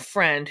better than a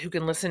friend who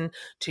can listen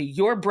to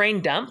your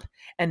brain dump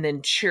and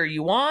then cheer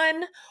you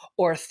on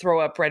or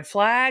throw up red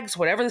flags,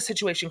 whatever the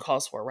situation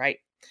calls for, right?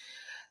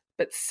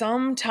 But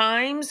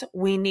sometimes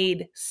we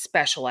need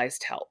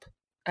specialized help.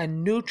 A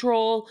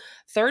neutral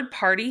third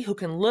party who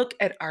can look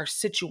at our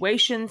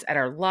situations, at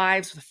our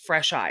lives with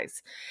fresh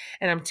eyes.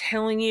 And I'm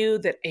telling you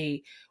that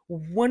a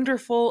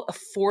wonderful,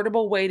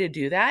 affordable way to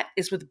do that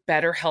is with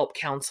BetterHelp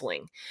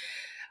counseling.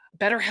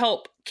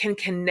 BetterHelp can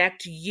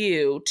connect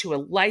you to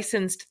a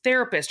licensed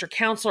therapist or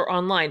counselor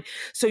online,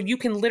 so you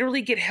can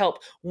literally get help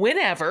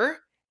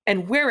whenever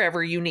and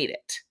wherever you need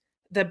it.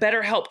 the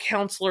BetterHelp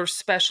counselors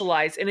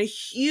specialize in a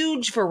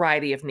huge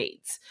variety of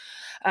needs.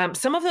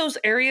 Some of those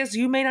areas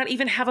you may not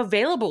even have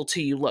available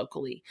to you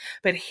locally,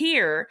 but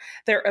here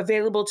they're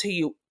available to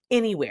you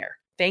anywhere.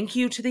 Thank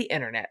you to the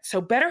internet.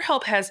 So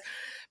BetterHelp has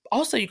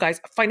also, you guys,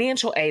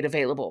 financial aid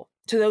available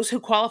to those who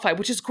qualify,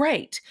 which is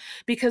great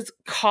because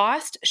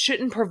cost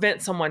shouldn't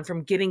prevent someone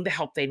from getting the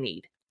help they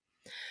need.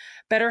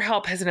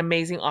 BetterHelp has an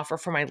amazing offer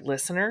for my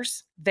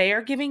listeners. They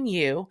are giving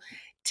you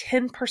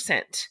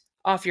 10%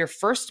 off your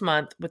first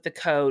month with the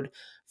code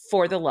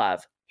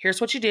FORTHELOVE.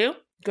 Here's what you do.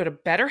 Go to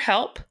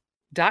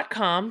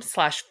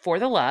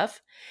betterhelp.com/forthelove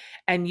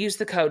and use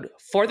the code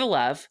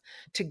FORTHELOVE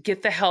to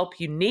get the help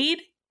you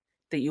need,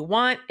 that you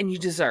want, and you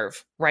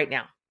deserve right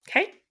now.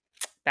 Okay?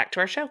 Back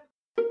to our show.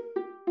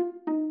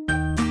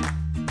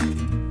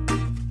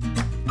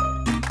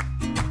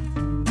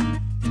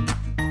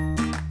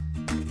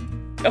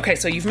 Okay,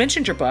 so you've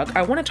mentioned your book.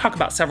 I want to talk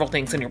about several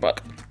things in your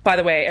book. By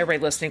the way,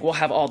 everybody listening, we'll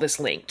have all this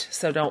linked.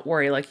 So don't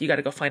worry, you got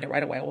to go find it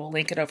right away. We'll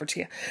link it over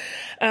to you.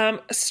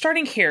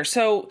 Starting here.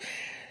 So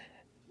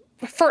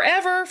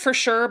forever, for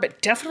sure,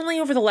 but definitely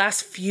over the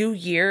last few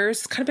years,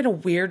 it's kind of been a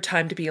weird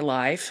time to be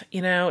alive.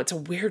 It's a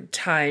weird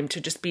time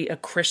to just be a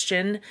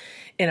Christian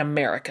in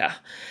America.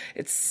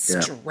 It's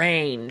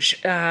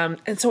strange.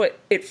 And so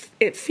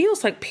it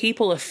feels like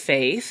people of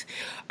faith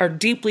are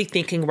deeply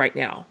thinking right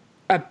now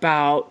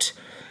about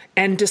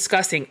and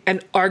discussing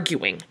and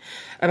arguing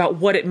about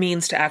what it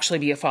means to actually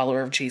be a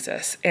follower of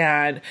Jesus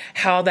and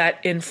how that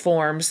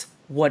informs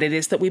what it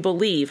is that we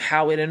believe,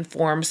 how it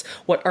informs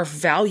what our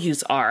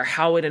values are,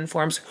 how it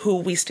informs who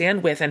we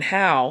stand with and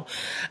how,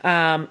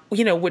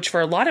 which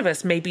for a lot of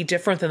us may be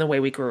different than the way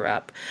we grew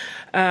up.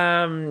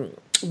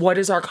 What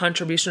is our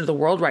contribution to the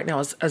world right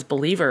now as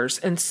believers?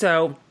 And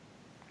so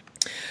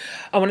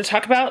I want to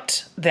talk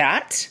about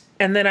that.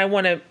 And then I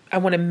want to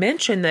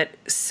mention that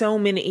so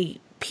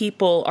many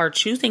people are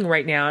choosing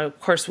right now, of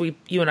course,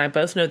 you and I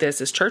both know this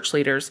as church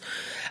leaders,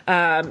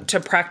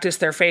 to practice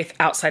their faith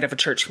outside of a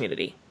church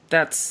community.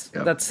 That is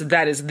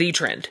the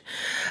trend.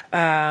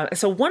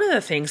 So one of the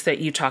things that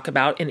you talk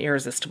about in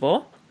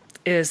Irresistible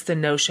is the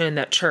notion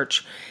that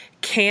church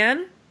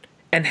can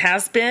and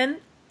has been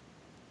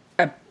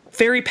a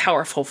very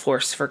powerful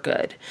force for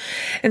good.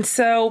 And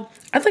so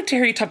I'd like to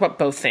hear you talk about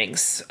both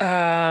things.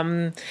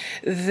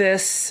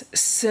 This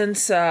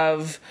sense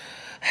of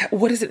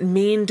what does it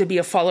mean to be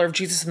a follower of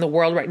Jesus in the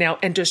world right now?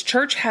 And does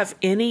church have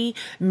any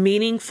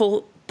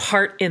meaningful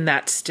part in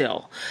that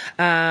still?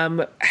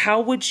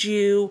 How would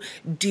you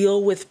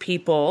deal with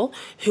people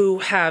who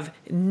have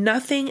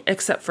nothing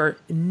except for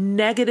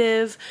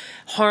negative,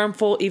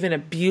 harmful, even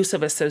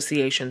abusive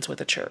associations with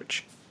the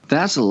church?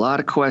 That's a lot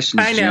of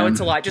questions. I know, Jim.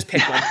 It's a lot. Just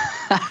pick one.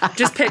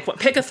 Just pick one.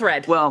 Pick a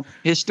thread. Well,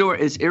 it's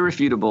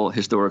irrefutable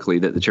historically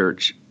that the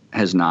church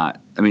has not.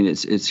 I mean,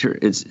 it's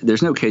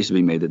there's no case to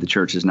be made that the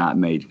church has not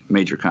made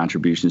major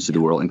contributions to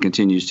the world and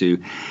continues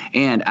to.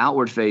 And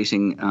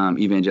outward-facing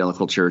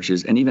evangelical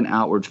churches and even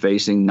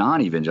outward-facing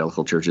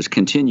non-evangelical churches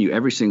continue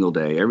every single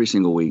day, every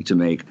single week to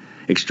make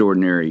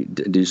extraordinary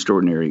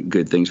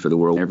good things for the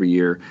world. Every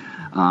year,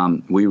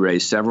 we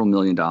raise several $1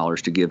 million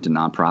to give to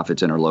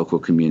nonprofits in our local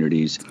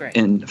communities,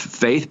 and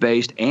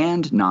faith-based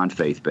and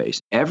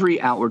non-faith-based.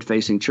 Every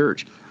outward-facing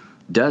church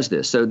does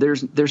this. So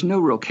there's no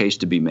real case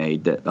to be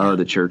made that,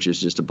 the church is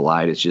just a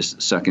blight. It's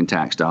just sucking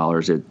tax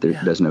dollars. It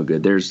does no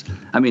good.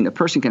 A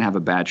person can have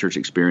a bad church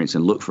experience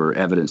and look for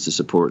evidence to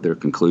support their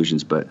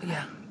conclusions, but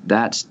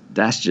that's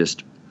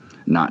just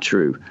not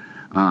true.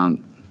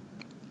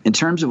 In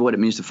terms of what it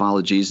means to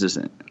follow Jesus,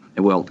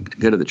 well, to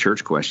go to the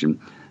church question,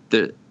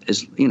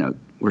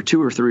 where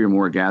two or three or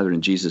more gathered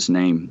in Jesus'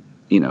 name,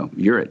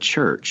 you're at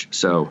church.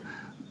 So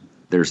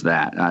there's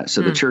that.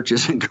 So the church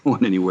isn't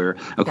going anywhere.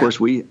 Of course,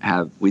 we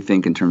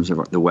think in terms of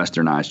the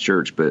westernized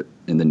church, but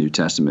in the New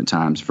Testament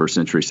times, first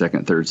century,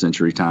 second, third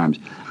century times,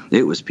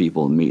 it was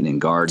people meeting in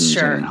gardens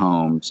and in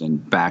homes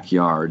and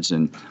backyards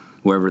and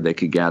wherever they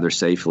could gather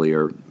safely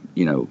or,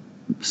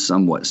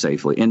 somewhat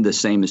safely. And the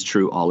same is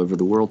true all over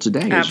the world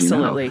today,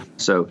 Absolutely. as you know.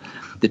 So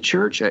the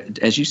church,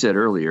 as you said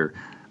earlier,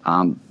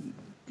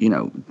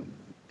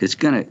 it's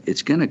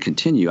gonna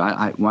continue.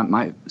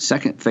 My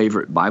second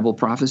favorite Bible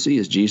prophecy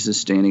is Jesus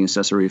standing in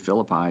Caesarea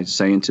Philippi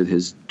saying to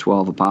his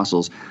 12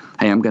 apostles,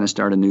 "Hey, I'm going to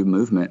start a new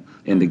movement,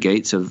 and the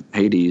gates of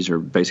Hades, or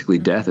basically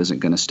death, isn't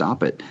going to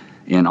stop it.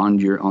 And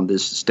on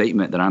this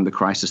statement that I'm the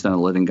Christ, the Son of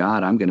the living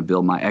God, I'm going to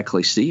build my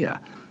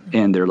ecclesia."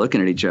 And they're looking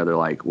at each other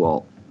like,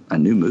 "Well, a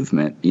new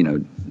movement?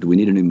 Do we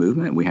need a new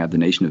movement? We have the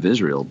nation of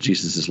Israel."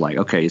 Jesus is like,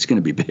 "Okay, it's going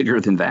to be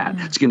bigger than that.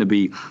 It's going to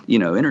be,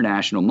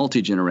 international,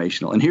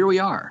 multi-generational." And here we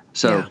are.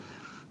 So.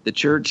 The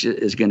church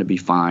is going to be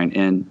fine.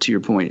 And to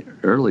your point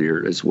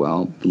earlier as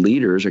well,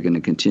 leaders are going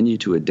to continue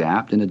to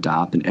adapt and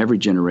adopt, and every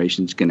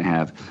generation is going to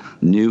have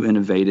new,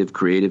 innovative,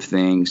 creative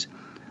things.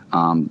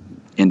 And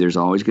there's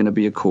always going to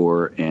be a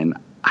core. And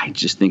I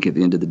just think at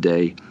the end of the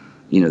day,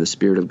 the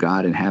Spirit of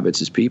God inhabits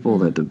his people,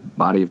 that the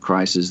body of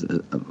Christ is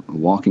a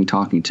walking,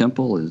 talking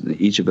temple.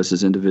 Each of us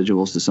as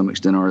individuals to some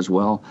extent are as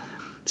well.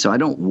 So I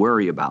don't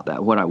worry about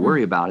that. What I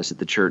worry about is that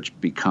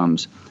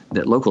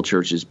that local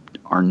churches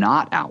are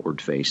not outward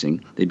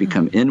facing. They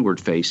become inward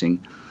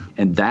facing.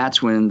 And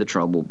that's when the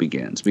trouble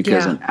begins,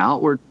 because an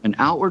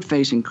outward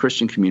facing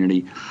Christian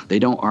community, they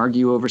don't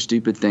argue over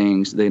stupid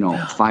things. They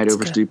don't fight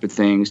over stupid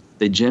things.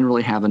 They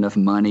generally have enough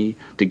money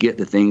to get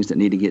the things that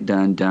need to get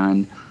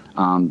done.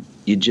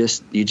 You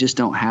just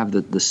don't have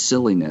the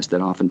silliness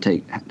that often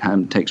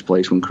takes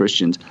place when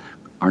Christians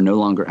are no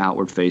longer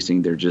outward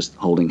facing. They're just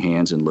holding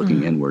hands and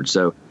looking inward.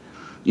 So,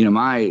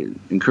 my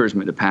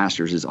encouragement to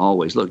pastors is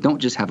always, look, don't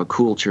just have a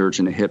cool church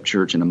and a hip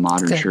church and a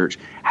modern church.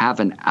 Have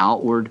an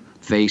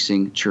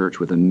outward-facing church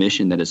with a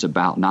mission that is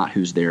about not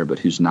who's there, but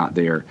who's not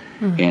there.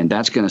 And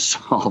that's going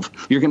to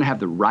you're going to have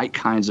the right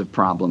kinds of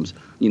problems,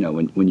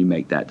 when you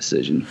make that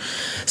decision.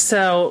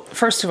 So,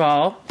 first of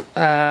all,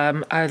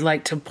 I'd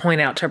like to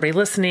point out to everybody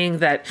listening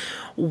that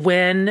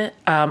when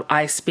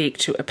I speak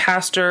to a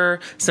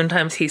pastor,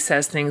 sometimes he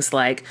says things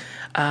like,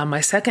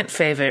 my second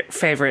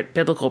favorite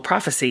biblical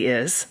prophecy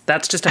is,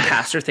 that's just a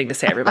pastor thing to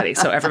say, everybody.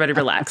 So everybody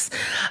relax.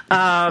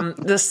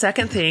 The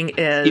second thing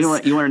is... You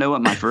want to know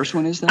what my first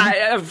one is then?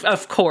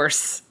 Of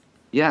course.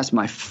 Yes,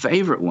 my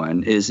favorite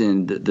one is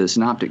in the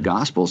Synoptic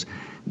Gospels.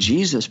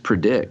 Jesus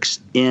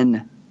predicts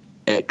in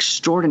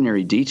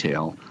extraordinary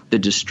detail the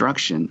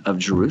destruction of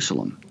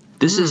Jerusalem.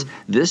 This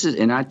is,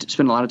 and I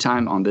spend a lot of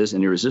time on this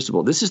in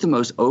Irresistible. This is the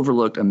most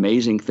overlooked,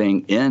 amazing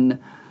thing in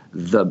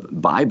the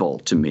Bible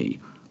to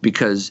me,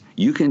 because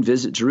you can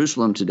visit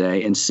Jerusalem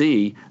today and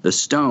see the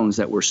stones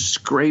that were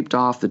scraped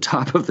off the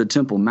top of the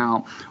Temple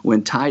Mount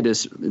when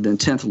Titus, the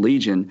 10th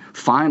Legion,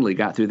 finally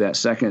got through that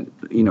second,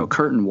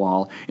 curtain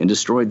wall and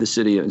destroyed the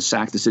city and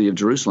sacked the city of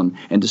Jerusalem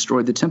and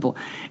destroyed the temple.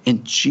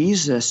 And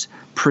Jesus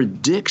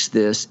predicts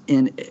this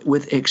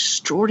with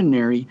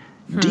extraordinary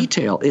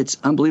detail. It's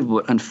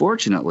unbelievable. But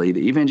unfortunately,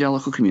 the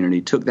evangelical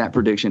community took that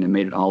prediction and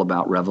made it all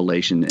about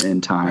revelation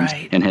and times,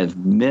 and have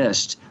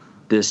missed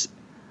this.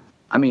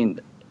 I mean,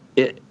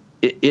 it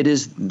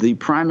is the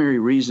primary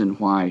reason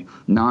why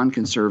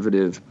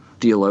non-conservative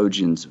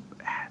theologians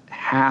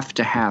have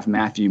to have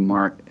Matthew,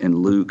 Mark, and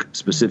Luke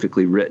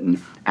specifically written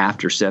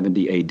after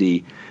 70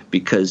 AD,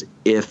 because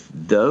if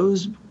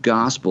those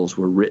Gospels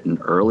were written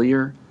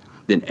earlier,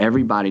 then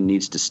everybody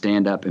needs to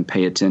stand up and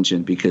pay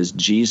attention, because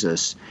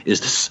Jesus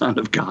is the Son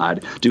of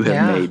God to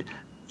have made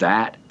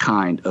that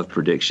kind of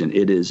prediction.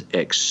 It is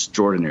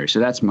extraordinary. So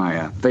that's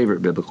my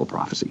favorite biblical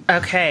prophecy.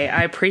 Okay,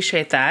 I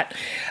appreciate that.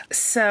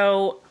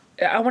 So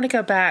I want to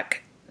go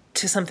back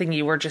to something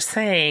you were just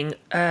saying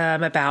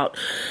about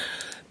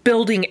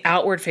building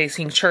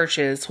outward-facing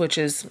churches, which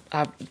is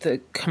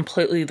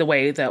completely the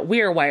way that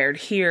we are wired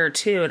here,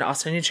 too, in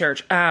Austin New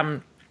Church.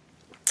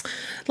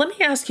 Let me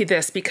ask you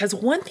this, because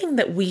one thing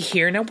that we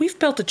hear, now we've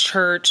built a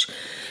church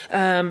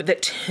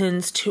that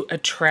tends to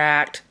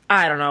attract,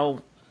 I don't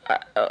know,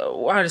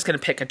 I'm just going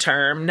to pick a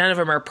term. None of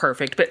them are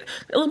perfect, but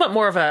a little bit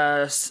more of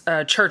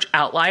a church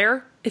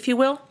outlier, if you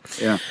will.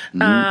 Yeah.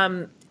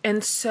 Mm-hmm.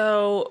 And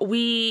so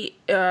we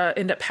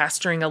end up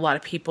pastoring a lot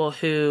of people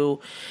who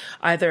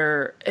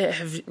either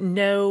have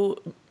no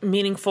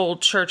meaningful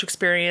church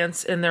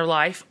experience in their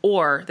life,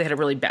 or they had a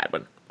really bad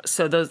one.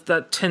 So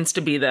that tends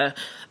to be the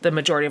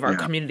majority of our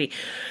community.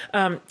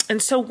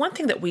 And so one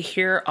thing that we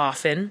hear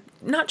often,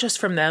 not just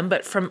from them,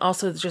 but from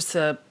also just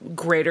a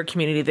greater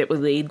community that we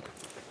lead,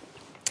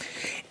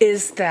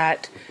 is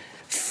that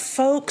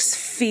folks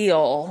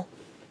feel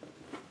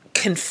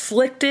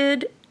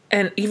conflicted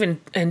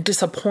and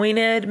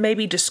disappointed,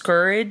 maybe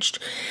discouraged,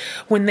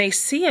 when they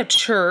see a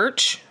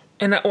church,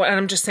 and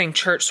I'm just saying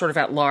church sort of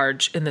at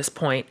large in this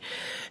point,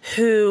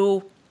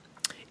 who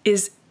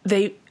is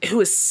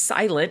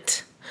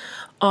silent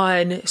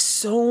on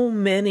so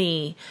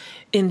many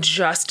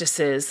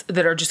injustices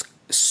that are just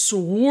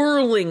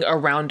swirling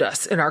around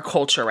us in our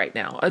culture right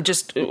now.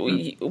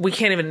 We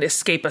can't even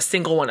escape a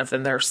single one of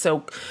them. They're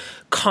so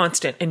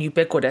constant and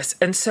ubiquitous.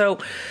 And so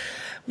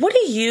what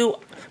do you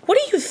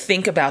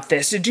think about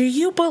this? Do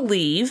you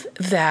believe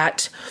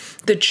that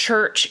the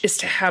church is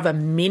to have a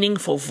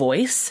meaningful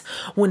voice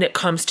when it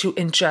comes to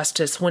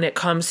injustice, when it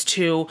comes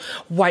to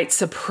white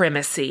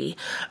supremacy,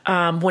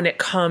 when it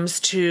comes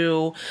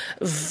to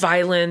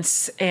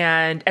violence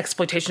and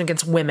exploitation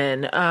against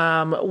women,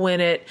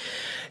 when it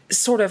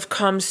sort of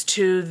comes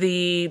to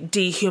the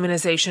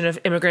dehumanization of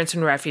immigrants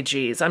and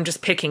refugees? I'm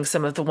just picking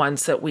some of the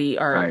ones that we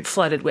are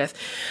flooded with.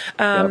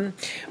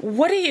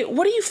 What do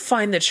you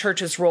find the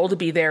church's role to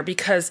be there?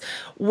 Because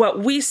what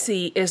we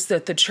see is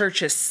that the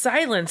church's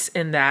silence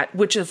in that,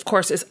 which of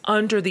course is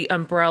under the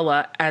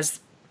umbrella, as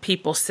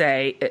people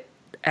say,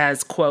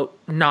 as, quote,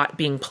 not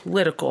being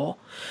political,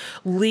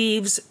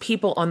 leaves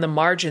people on the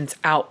margins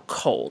out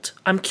cold.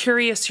 I'm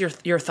curious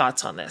your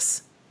thoughts on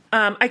this.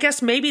 I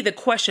guess maybe the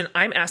question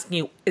I'm asking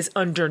you is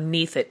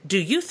underneath it. Do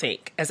you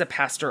think, as a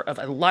pastor of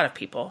a lot of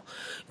people,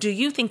 do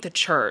you think the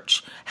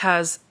church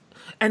has,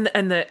 and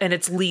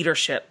its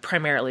leadership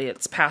primarily,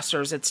 its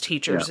pastors, its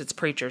teachers, its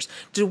preachers,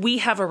 do we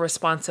have a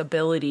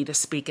responsibility to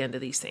speak into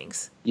these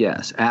things?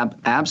 Yes,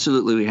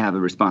 absolutely. We have a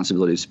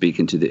responsibility to speak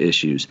into the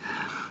issues.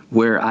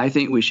 where I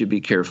think we should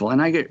be careful,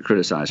 and I get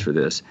criticized for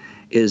this,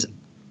 is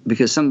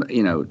because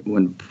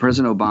when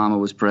President Obama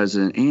was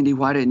president, Andy,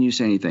 why didn't you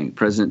say anything?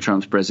 President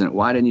Trump's president,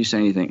 why didn't you say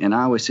anything? And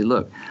I always say,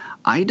 look,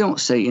 I don't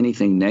say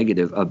anything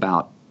negative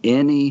about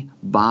any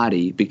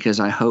body because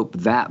I hope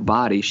that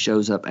body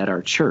shows up at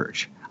our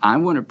church. I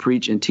want to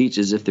preach and teach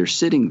as if they're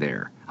sitting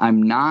there.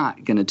 I'm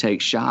not going to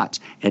take shots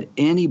at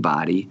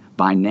anybody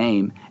by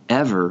name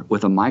ever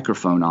with a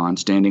microphone on,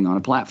 standing on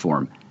a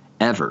platform,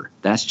 ever.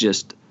 That's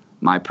just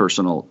my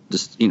personal,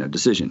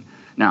 decision.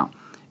 Now,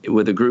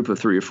 with a group of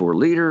 3 or 4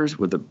 leaders,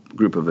 with a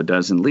group of a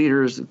dozen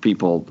leaders,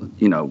 people,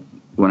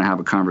 want to have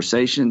a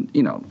conversation,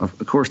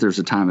 of course there's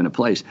a time and a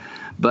place.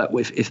 But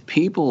if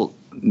people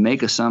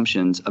make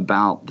assumptions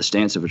about the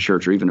stance of a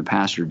church or even a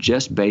pastor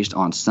just based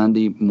on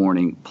Sunday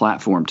morning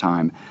platform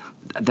time,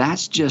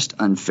 that's just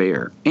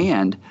unfair.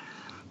 And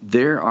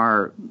there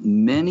are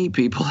many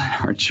people in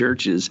our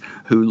churches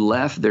who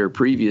left their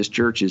previous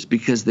churches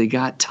because they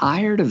got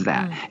tired of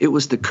that. It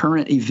was the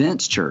current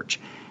events church.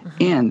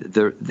 And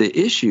the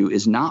issue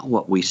is not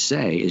what we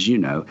say, as you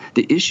know.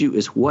 The issue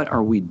is what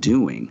are we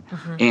doing?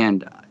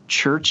 And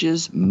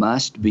churches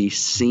must be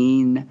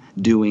seen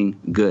doing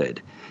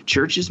good.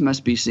 Churches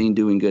must be seen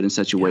doing good in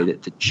such a way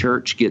that the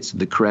church gets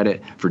the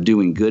credit for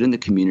doing good in the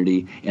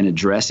community and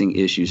addressing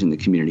issues in the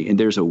community. And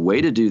there's a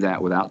way to do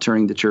that without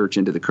turning the church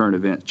into the current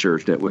event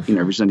church that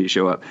every Sunday you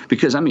show up.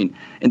 Because, in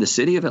the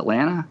city of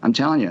Atlanta, I'm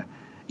telling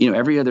you,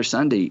 every other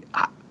Sunday,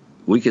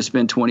 we could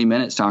spend 20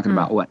 minutes talking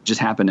about what just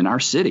happened in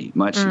our city.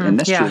 And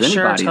that's true of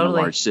anybody in a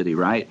large city,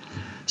 right?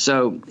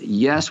 So,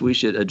 yes, we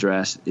should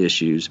address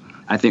issues.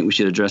 I think we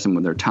should address them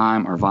with our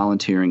time, our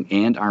volunteering,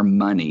 and our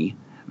money.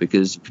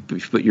 Because if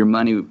you put your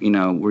money,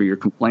 where your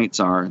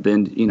complaints are,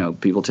 then,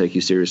 people take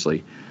you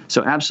seriously.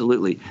 So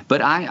absolutely.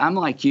 But I'm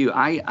like you.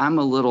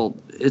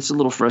 It's a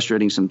little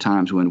frustrating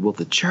sometimes when,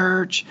 the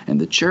church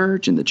and the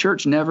church and the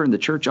church never and the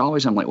church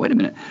always. I'm like, wait a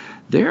minute.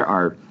 There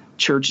are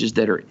churches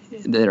that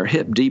are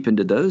hip deep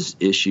into those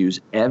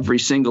issues every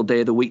single day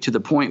of the week to the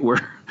point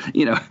where,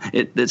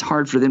 it's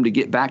hard for them to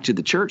get back to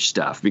the church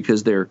stuff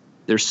because they're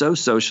so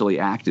socially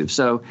active.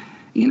 So,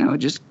 it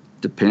just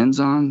depends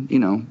on,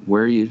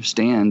 where you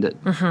stand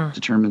that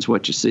determines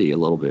what you see a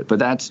little bit. But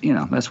that's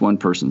one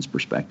person's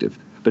perspective.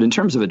 But in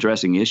terms of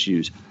addressing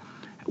issues,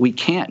 we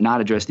can't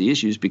not address the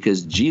issues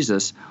because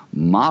Jesus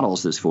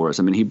models this for us.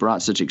 He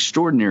brought such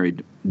extraordinary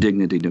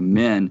dignity to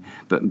men,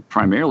 but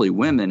primarily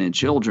women and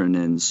children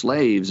and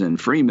slaves and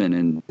freemen.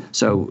 And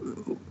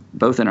so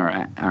both in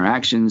our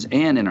actions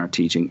and in our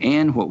teaching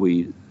and what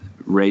we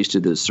raise to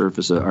the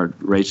surface or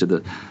raise to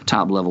the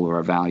top level of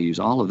our values,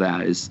 all of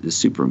that is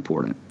super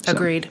important. So.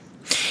 Agreed.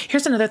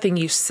 Here's another thing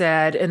you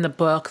said in the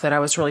book that I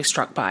was really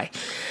struck by.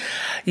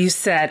 You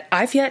said,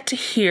 I've yet to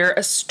hear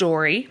a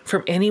story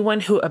from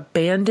anyone who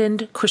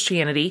abandoned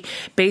Christianity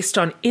based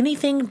on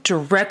anything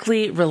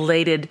directly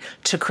related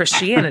to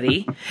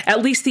Christianity,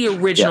 at least the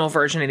original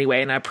version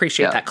anyway. And I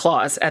appreciate that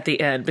clause at the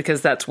end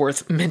because that's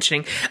worth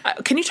mentioning.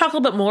 Can you talk a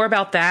little bit more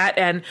about that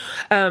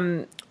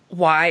and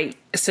why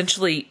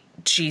essentially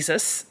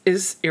Jesus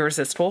is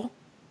irresistible?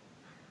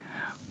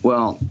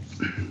 Well,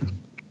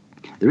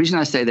 the reason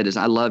I say that is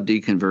I love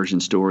deconversion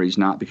stories,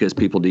 not because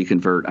people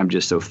deconvert. I'm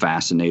just so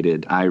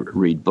fascinated. I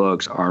read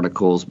books,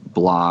 articles,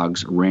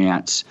 blogs,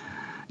 rants,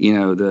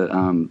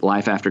 the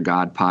Life After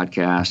God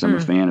podcast. I'm a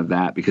fan of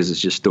that because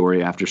it's just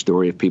story after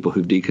story of people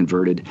who've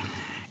deconverted.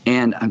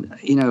 And,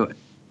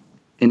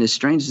 and as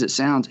strange as it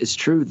sounds, it's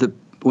true.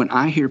 When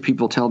I hear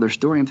people tell their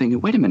story, I'm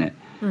thinking, wait a minute,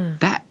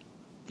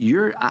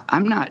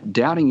 I'm not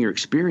doubting your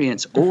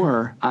experience,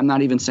 or I'm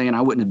not even saying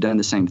I wouldn't have done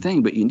the same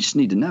thing, but you just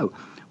need to know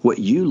what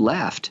you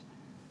left.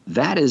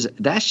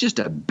 That's just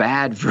a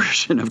bad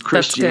version of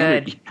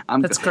Christianity.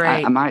 That's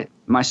great.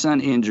 My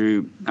son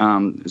Andrew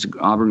is an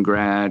Auburn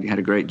grad, had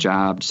a great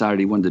job, decided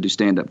he wanted to do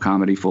stand-up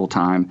comedy full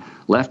time,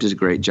 left his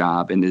great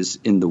job, and is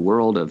in the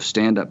world of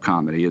stand-up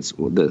comedy. It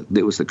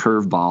was the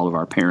curveball of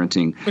our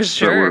parenting.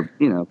 Sure.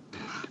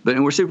 But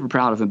we're super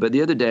proud of him. But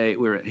the other day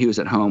he was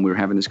at home. We were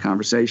having this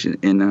conversation,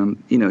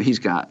 and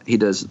he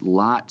does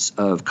lots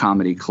of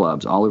comedy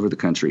clubs all over the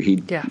country.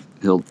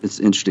 It's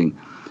interesting.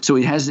 So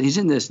he's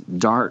in this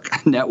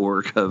dark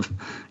network of,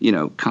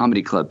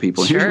 comedy club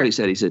people. Sure. Here's what he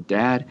said. He said,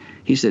 Dad,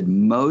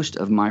 most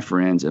of my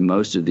friends and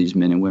most of these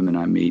men and women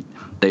I meet,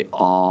 they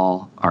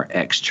all are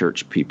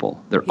ex-church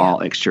people. They're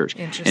all ex-church.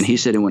 And he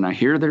said, and when I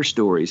hear their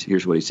stories,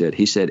 here's what he said.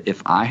 He said,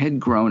 if I had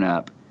grown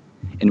up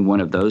in one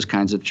of those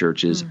kinds of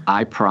churches,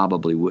 I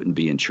probably wouldn't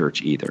be in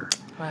church either.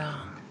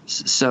 Wow.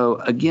 So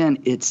again,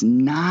 it's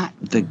not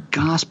the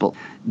gospel.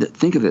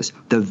 Think of this: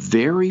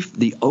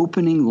 the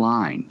opening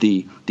line,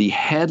 the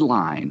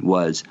headline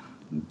was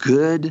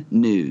 "Good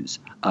news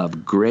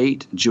of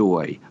great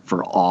joy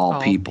for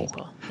all people."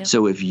 Yep.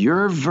 So if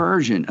your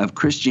version of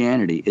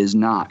Christianity is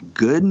not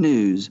good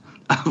news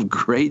of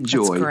great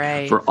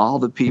joy for all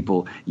the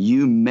people,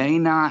 you may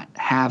not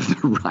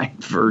have the right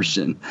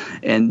version.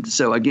 And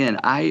so again,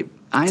 I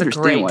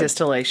understand why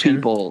distillation.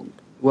 People.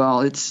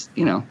 Well, it's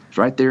it's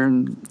right there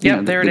in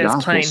there the it is,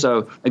 gospel. plain.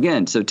 So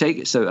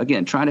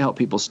again, try to help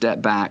people step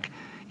back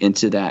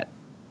into that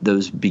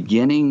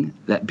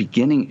that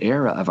beginning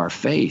era of our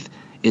faith,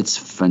 it's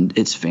fun.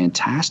 It's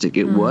fantastic.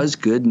 It was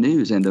good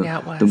news. And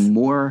the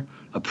more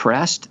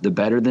oppressed, the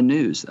better the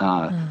news.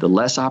 The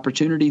less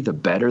opportunity, the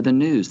better the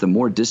news. The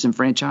more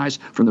disenfranchised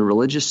from the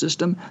religious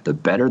system, the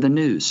better the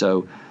news.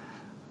 So,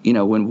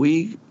 when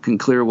we can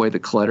clear away the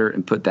clutter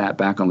and put that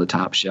back on the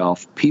top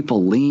shelf,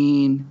 people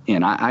lean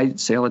in. I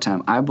say all the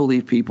time, I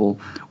believe people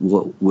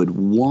would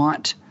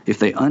want, if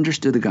they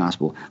understood the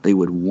gospel, they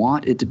would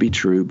want it to be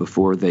true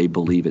before they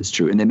believe it's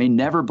true. And they may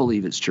never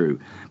believe it's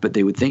true, but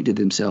they would think to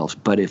themselves,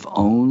 but if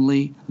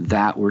only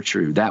that were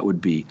true, that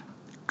would be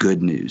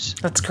good news.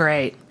 That's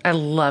great. I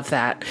love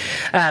that.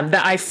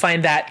 I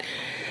find that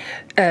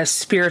a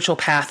spiritual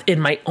path in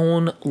my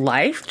own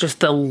life, just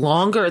the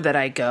longer that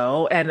I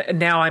go. And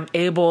now I'm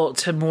able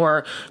to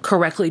more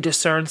correctly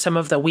discern some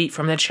of the wheat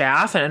from the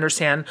chaff and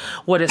understand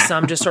what is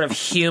some just sort of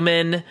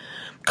human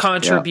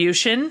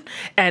contribution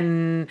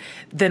and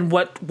then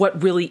what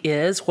really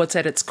is, what's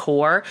at its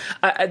core.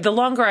 The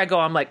longer I go,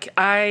 I'm like,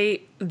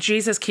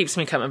 Jesus keeps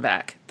me coming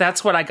back.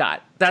 That's what I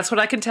got. That's what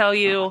I can tell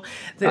you.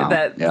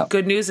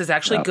 Good news is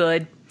actually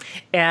good.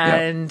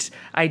 And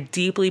I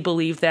deeply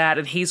believe that,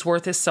 and he's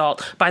worth his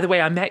salt. By the way,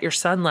 I met your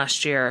son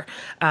last year.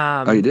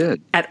 You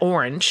did? At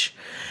Orange.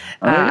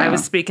 I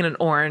was speaking in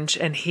Orange,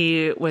 and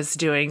he was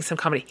doing some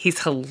comedy.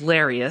 He's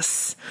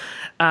hilarious.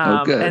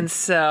 Good. And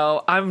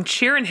so I'm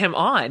cheering him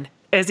on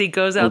as he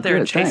goes out there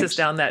and chases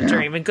down that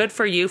dream. And good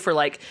for you for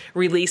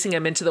releasing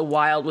him into the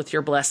wild with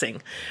your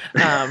blessing.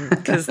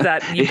 Because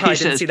you probably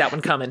didn't see that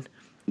one coming.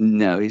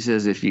 No, he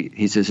says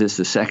it's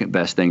the second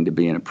best thing to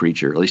being a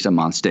preacher. At least I'm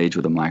on stage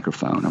with a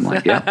microphone. I'm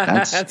like,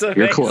 that's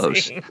you're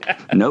close.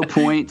 No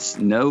points,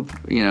 no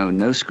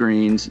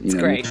screens,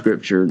 no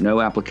scripture, no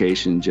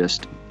application,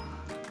 just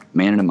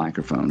man and a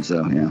microphone.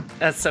 So yeah,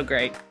 that's so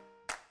great.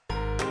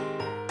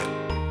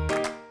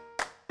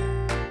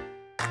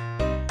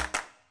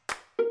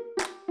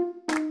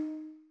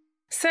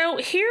 So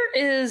here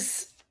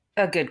is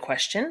a good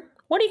question.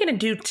 What are you going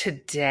to do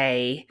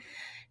today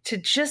to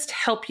just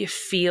help you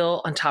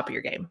feel on top of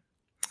your game?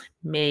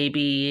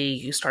 Maybe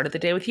you started the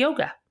day with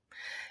yoga.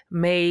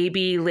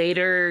 Maybe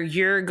later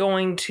you're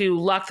going to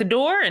lock the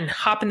door and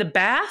hop in the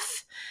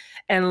bath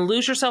and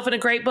lose yourself in a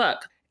great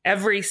book.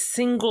 Every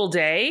single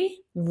day,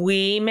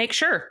 we make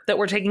sure that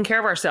we're taking care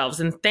of ourselves.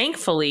 And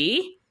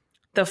thankfully,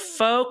 the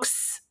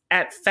folks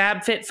at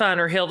FabFitFun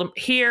are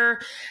here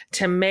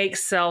to make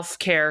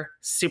self-care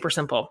super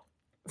simple.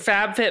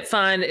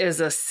 FabFitFun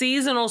is a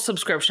seasonal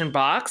subscription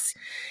box.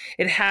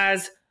 It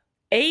has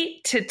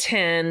 8 to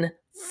 10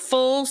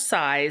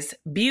 full-size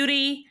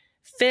beauty,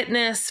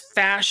 fitness,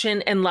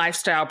 fashion, and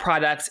lifestyle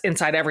products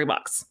inside every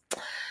box.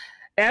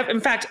 In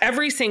fact,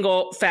 every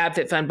single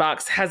FabFitFun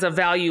box has a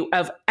value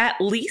of at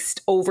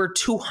least over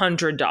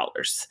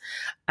 $200.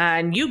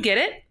 And you get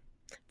it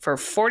for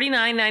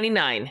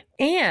 $49.99.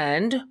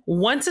 And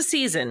once a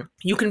season,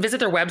 you can visit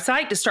their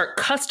website to start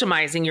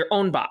customizing your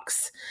own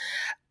box.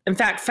 In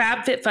fact,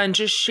 FabFitFun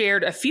just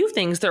shared a few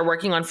things they're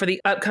working on for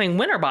the upcoming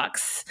winter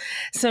box.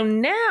 So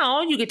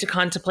now you get to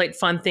contemplate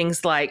fun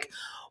things like,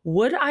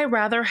 would I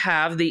rather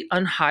have the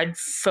unhide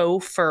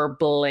faux fur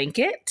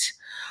blanket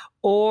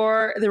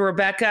or the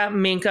Rebecca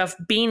Minkoff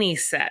beanie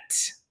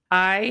set?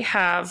 I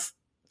have,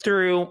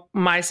 through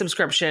my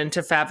subscription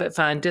to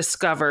FabFitFun,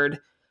 discovered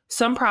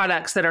some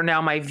products that are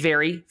now my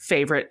very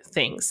favorite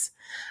things.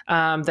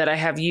 That I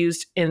have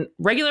used in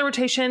regular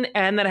rotation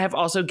and that I have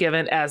also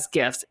given as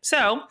gifts.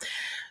 So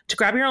to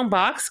grab your own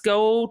box,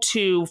 go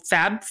to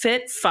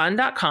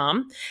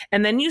fabfitfun.com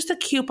and then use the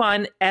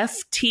coupon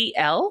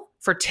FTL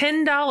for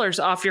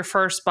 $10 off your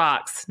first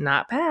box.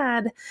 Not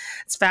bad.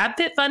 It's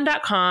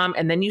fabfitfun.com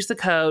and then use the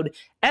code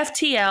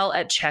FTL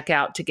at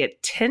checkout to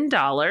get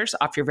 $10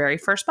 off your very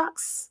first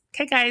box.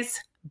 Okay,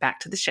 guys,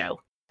 back to the show.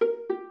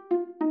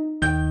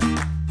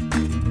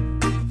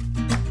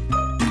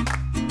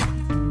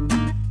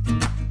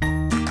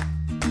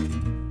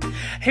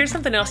 Here's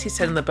something else you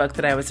said in the book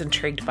that I was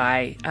intrigued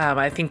by.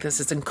 I think this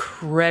is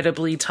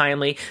incredibly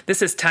timely.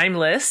 This is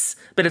timeless,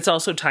 but it's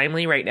also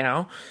timely right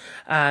now.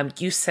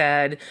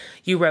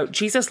 You wrote,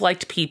 Jesus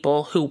liked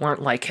people who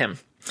weren't like him,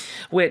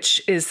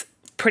 which is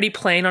pretty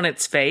plain on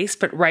its face.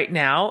 But right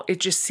now,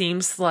 it just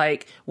seems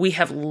like we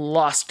have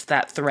lost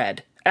that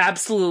thread.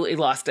 Absolutely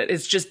lost it.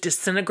 It's just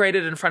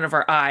disintegrated in front of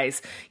our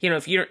eyes.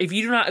 If you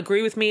do not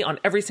agree with me on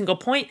every single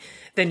point,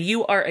 then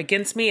you are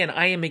against me and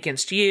I am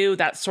against you.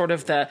 That's sort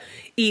of the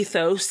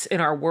ethos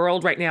in our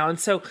world right now. And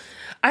so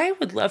I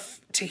would love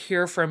to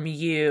hear from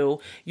you,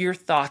 your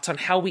thoughts on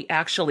how we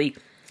actually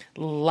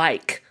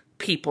like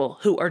people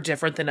who are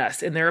different than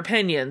us in their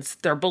opinions,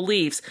 their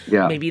beliefs,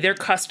 maybe their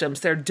customs,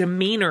 their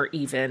demeanor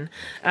even.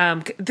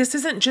 This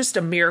isn't just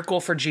a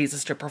miracle for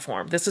Jesus to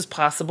perform. This is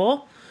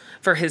possible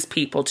for his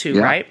people too,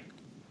 right?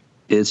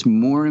 It's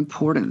more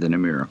important than a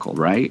miracle,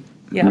 right?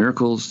 Yeah.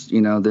 Miracles,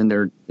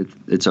 then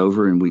it's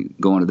over and we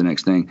go on to the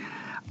next thing.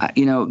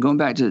 Going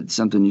back to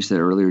something you said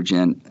earlier,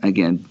 Jen,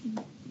 again,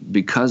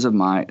 because of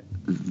my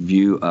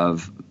view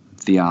of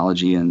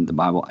theology and the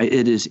Bible,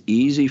 it is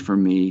easy for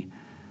me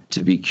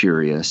to be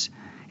curious.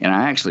 And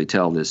I actually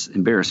tell this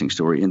embarrassing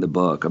story in the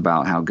book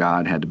about how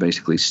God had to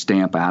basically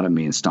stamp out of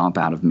me and stomp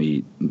out of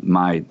me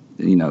my,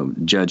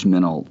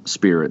 judgmental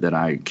spirit that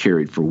I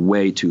carried for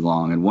way too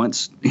long. And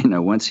once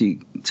he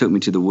took me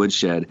to the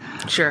woodshed,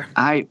 Sure.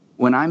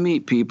 When I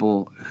meet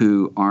people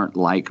who aren't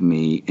like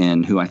me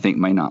and who I think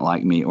may not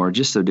like me or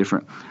just so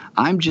different,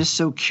 I'm just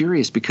so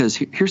curious because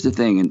here's the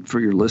thing, and for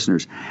your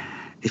listeners,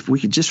 if we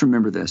could just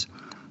remember this,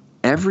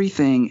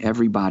 everything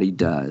everybody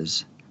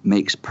does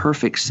makes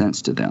perfect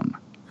sense to them.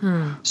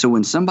 So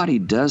when somebody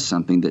does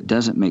something that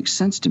doesn't make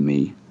sense to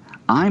me,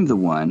 I'm the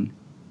one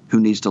who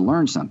needs to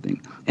learn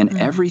something. And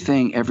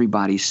everything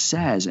everybody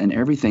says and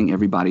everything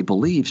everybody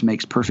believes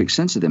makes perfect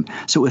sense to them.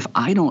 So if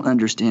I don't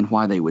understand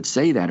why they would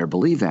say that or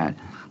believe that,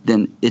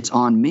 then it's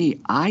on me.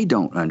 I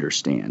don't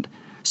understand.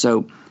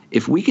 So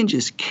if we can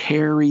just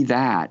carry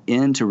that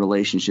into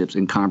relationships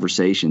and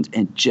conversations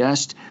and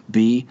just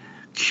be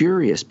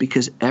curious,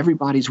 because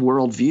everybody's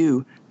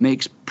worldview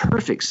makes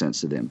perfect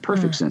sense to them,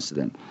 sense to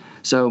them.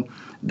 So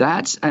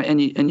that's,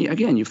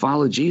 again, you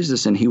follow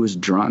Jesus, and he was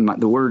drawn.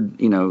 The word,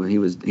 he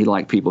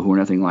liked people who were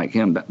nothing like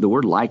him. The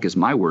word "like" is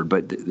my word,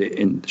 but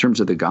in terms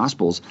of the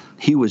Gospels,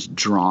 he was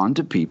drawn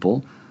to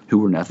people who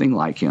were nothing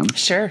like him.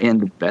 Sure.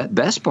 And the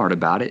best part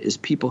about it is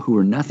people who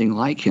were nothing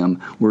like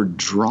him were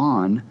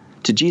drawn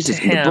to Jesus.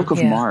 In the book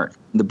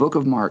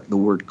of Mark, the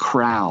word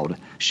crowd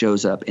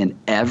shows up in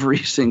every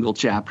single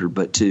chapter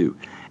but two.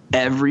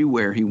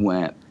 Everywhere he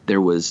went, there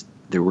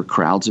were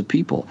crowds of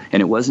people,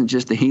 and it wasn't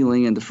just the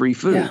healing and the free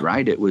food,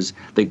 right? It was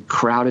they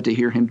crowded to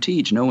hear him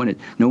teach. No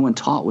one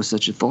taught with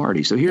such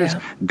authority. So here's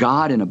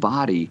God in a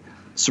body,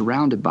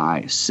 surrounded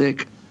by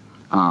sick,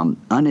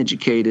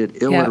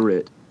 uneducated,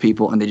 illiterate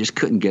people, and they just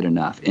couldn't get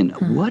enough.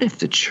 And what if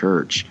the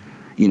church,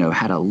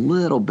 had a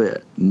little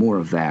bit more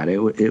of that? It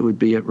would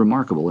be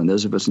remarkable. And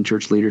those of us in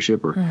church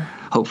leadership are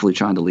hopefully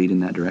trying to lead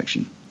in that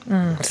direction.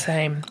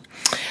 Same.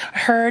 I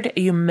heard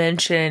you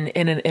mention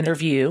in an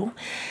interview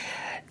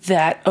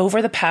that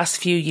over the past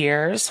few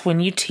years when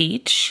you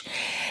teach,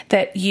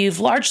 that you've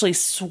largely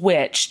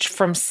switched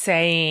from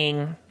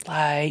saying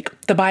like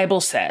the Bible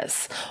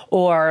says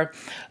or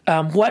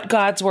what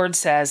God's word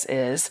says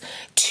is,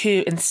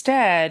 to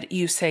instead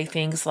you say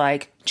things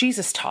like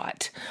Jesus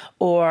taught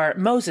or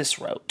Moses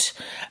wrote.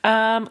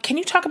 Can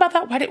you talk about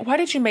that? Why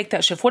did you make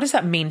that shift? What does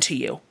that mean to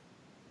you?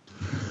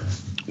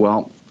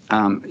 Well,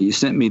 you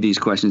sent me these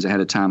questions ahead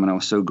of time, and I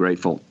was so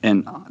grateful.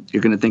 And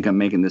you're going to think I'm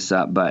making this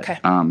up, but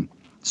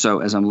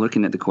so as I'm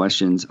looking at the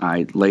questions,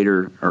 I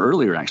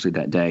earlier actually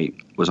that day,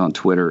 was on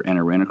Twitter, and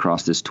I ran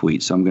across this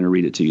tweet. So I'm going to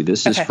read it to you.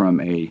 This is from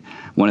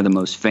one of the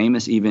most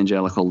famous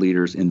evangelical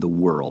leaders in the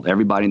world.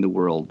 Everybody in the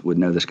world would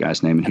know this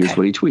guy's name, and here's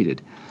what he tweeted.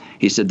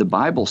 He said, "The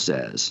Bible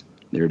says,"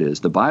 there it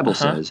is, "the Bible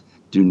says,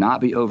 do not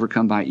be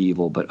overcome by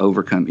evil, but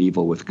overcome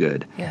evil with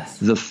good." Yes.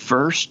 The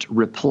first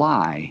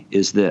reply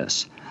is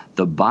this: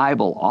 the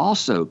Bible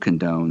also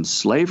condones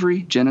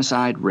slavery,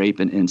 genocide, rape,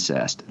 and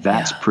incest.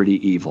 That's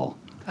pretty evil.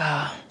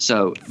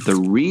 So the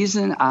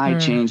reason I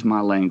changed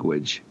my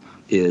language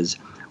is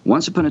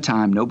once upon a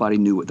time, nobody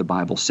knew what the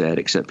Bible said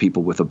except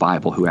people with a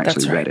Bible who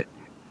actually read it.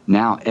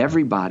 Now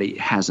everybody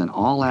has an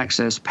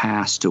all-access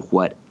pass to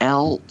what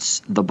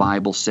else the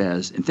Bible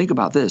says. And think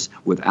about this,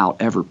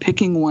 without ever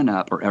picking one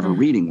up or ever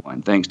reading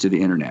one, thanks to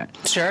the internet.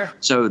 Sure.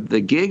 So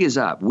the gig is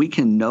up. We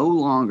can no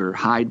longer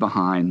hide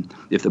behind,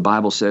 if the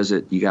Bible says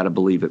it, you got to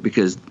believe it,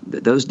 because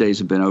those days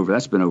have been over.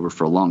 That's been over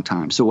for a long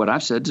time. So what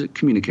I've said to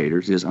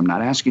communicators is, I'm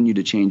not asking you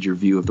to change your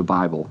view of the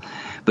Bible,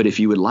 but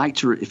if you would like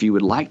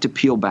to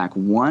peel back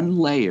one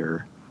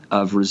layer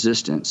of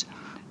resistance,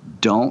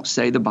 don't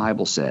say the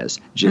Bible says,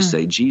 just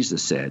say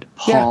Jesus said,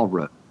 Paul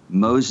wrote,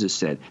 Moses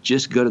said.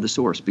 Just go to the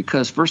source,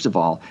 because first of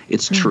all,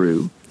 it's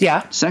true.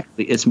 Yeah.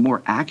 Secondly, it's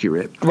more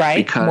accurate.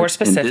 Right. Because, more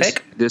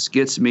specific. This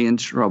gets me in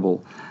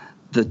trouble.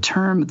 The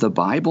term the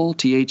Bible,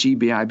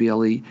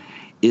 THEBIBLE,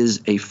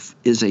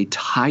 is a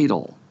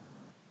title.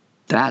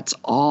 That's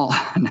all.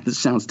 This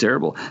sounds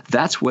terrible.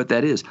 That's what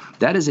that is.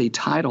 That is a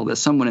title that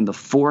someone in the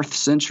 4th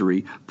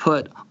century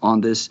put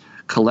on this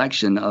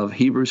collection of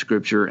Hebrew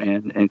scripture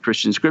and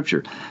Christian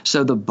scripture.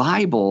 So the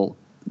Bible,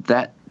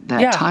 that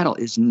title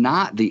is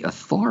not the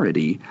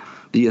authority.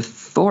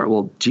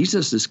 Well,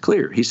 Jesus is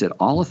clear. He said,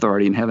 all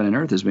authority in heaven and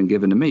earth has been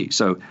given to me.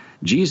 So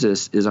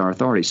Jesus is our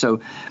authority.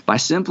 So by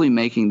simply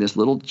making this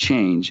little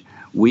change,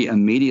 you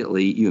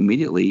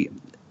immediately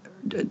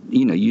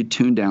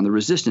tune down the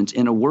resistance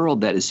in a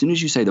world that as soon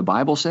as you say the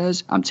Bible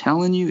says, I'm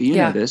telling you, you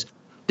know this,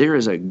 there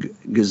is a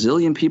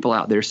gazillion people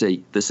out there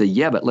that say,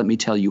 yeah, but let me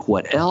tell you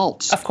what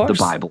else the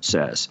Bible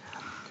says.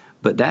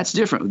 But that's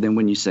different than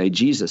when you say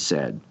Jesus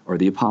said or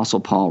the Apostle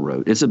Paul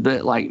wrote. It's a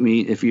bit like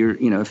me if you're,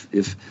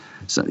 if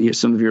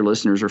some of your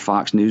listeners are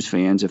Fox News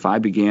fans, if I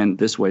began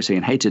this way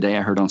saying, hey, today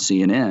I heard on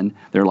CNN,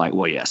 they're like,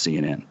 well, yeah,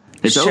 CNN.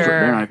 It's over.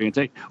 They're not even going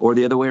to take. Or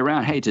the other way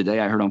around. Hey, today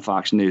I heard on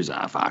Fox News.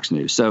 Fox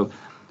News. So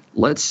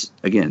this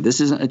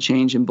isn't a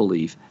change in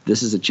belief.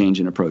 This is a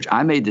change in approach.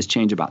 I made this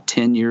change about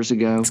 10 years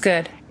ago. It's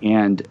good.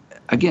 And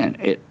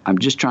again, I'm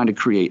just trying to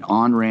create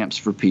on-ramps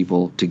for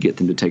people to get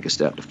them to take a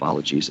step to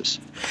follow Jesus.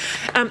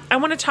 I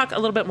want to talk a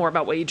little bit more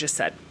about what you just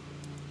said.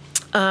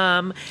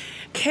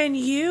 Can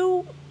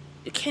you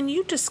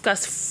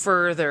discuss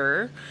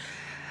further,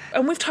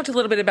 and we've talked a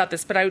little bit about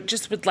this, but I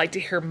just would like to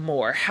hear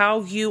more,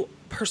 how you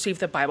perceive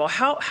the Bible.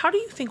 How do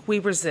you think we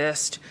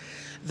resist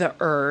the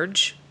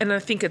urge, and I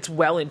think it's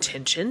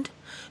well-intentioned,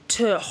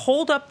 to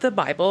hold up the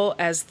Bible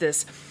as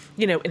this,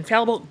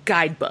 infallible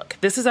guidebook?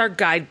 This is our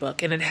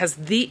guidebook, and it has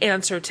the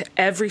answer to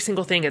every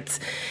single thing. It's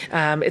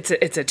a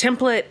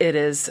template. It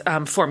is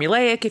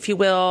formulaic, if you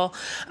will,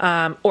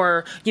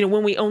 or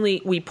when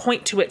we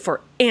point to it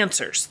for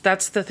answers.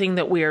 That's the thing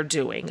that we are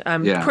doing.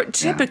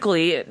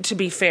 Typically, to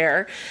be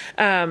fair,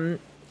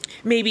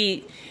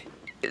 maybe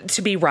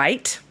to be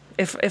right,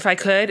 if I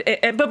could,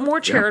 but more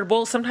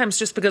charitable, sometimes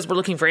just because we're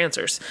looking for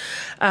answers.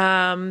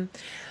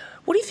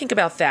 What do you think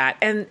about that?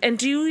 And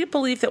do you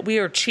believe that we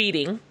are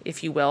cheating,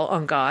 if you will,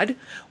 on God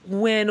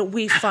when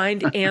we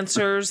find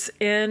answers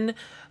in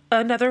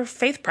another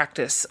faith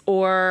practice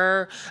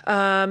or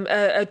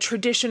a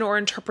tradition or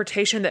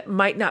interpretation that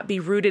might not be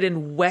rooted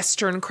in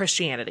Western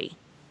Christianity?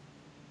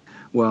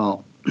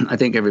 Well, I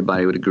think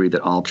everybody would agree that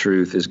all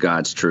truth is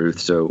God's truth.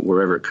 So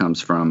wherever it comes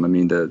from,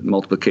 the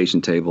multiplication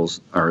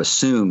tables are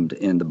assumed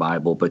in the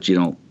Bible, but you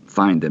don't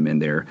find them in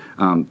there.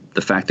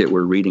 The fact that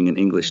we're reading an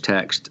English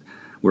text,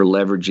 we're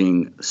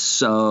leveraging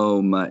so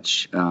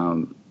much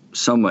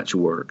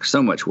work.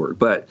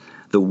 But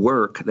the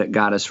work that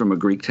got us from a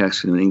Greek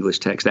text to an English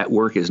text, that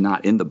work is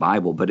not in the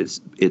Bible, but it's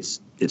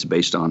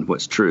based on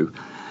what's true.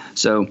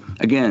 So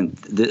again,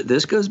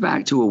 this goes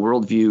back to a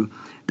worldview.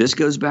 This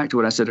goes back to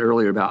what I said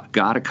earlier about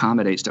God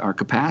accommodates to our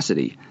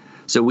capacity.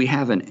 So we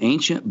have an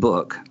ancient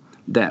book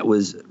that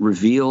was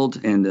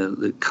revealed, and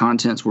the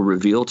contents were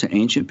revealed to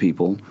ancient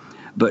people.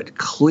 But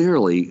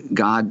clearly,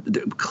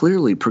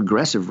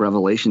 progressive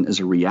revelation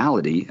is a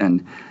reality.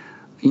 And,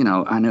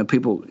 I know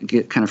people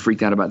get kind of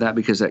freaked out about that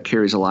because that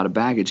carries a lot of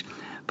baggage.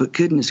 But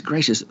goodness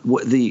gracious,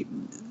 one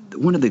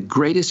of the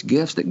greatest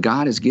gifts that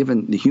God has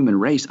given the human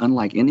race,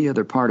 unlike any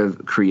other part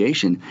of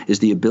creation, is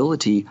the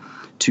ability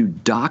to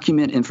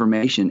document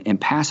information and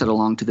pass it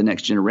along to the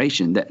next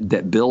generation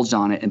that builds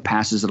on it and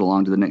passes it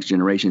along to the next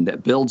generation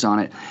that builds on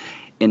it.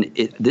 And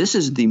this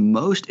is the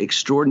most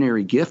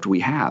extraordinary gift we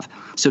have.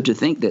 So to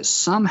think that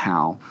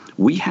somehow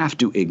we have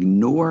to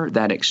ignore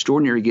that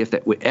extraordinary gift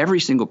that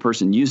every single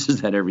person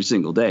uses that every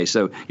single day.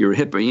 So you're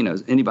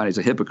anybody's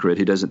a hypocrite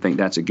who doesn't think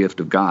that's a gift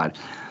of God.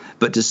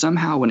 But to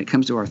somehow, when it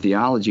comes to our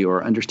theology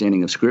or our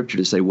understanding of Scripture,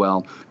 to say,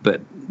 well,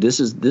 but this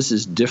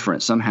is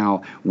different.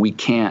 Somehow we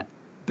can't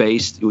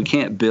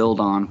build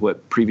on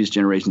what previous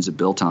generations have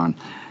built on.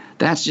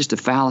 That's just a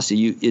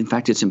fallacy. In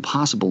fact, it's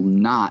impossible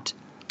not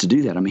to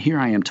do that. Here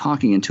I am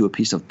talking into a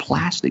piece of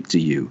plastic to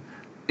you.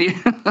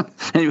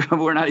 And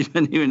we're not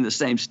even in the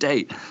same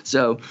state.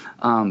 So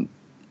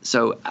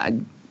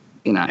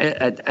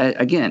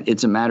again,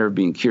 it's a matter of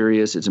being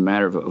curious. It's a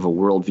matter of a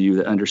worldview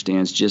that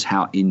understands just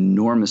how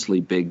enormously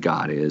big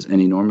God is and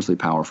enormously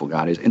powerful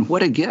God is. And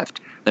what a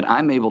gift that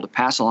I'm able to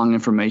pass along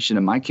information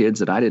to my kids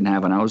that I didn't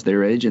have when I was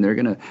their age, and they're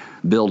going to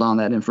build on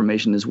that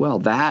information as well.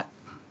 That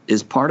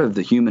is part of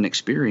the human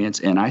experience,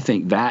 and I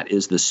think that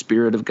is the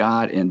Spirit of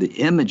God and the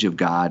image of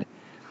God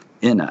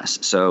in us.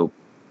 So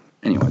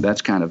anyway,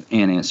 that's kind of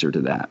an answer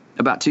to that.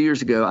 About 2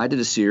 years ago, I did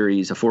a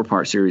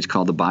 4-part series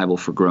called The Bible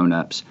for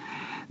Grown-Ups,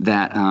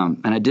 and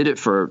I did it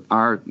for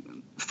our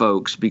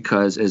folks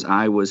because as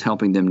I was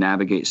helping them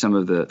navigate some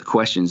of the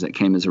questions that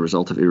came as a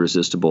result of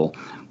Irresistible,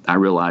 I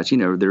realized,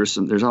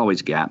 there's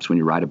always gaps when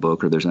you write a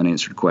book or there's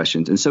unanswered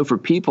questions. And so for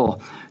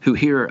people who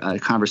hear a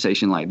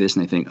conversation like this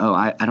and they think, oh,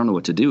 I don't know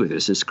what to do with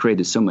this, this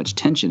created so much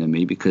tension in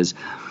me because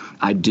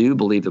I do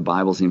believe the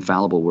Bible is the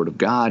infallible Word of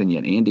God, and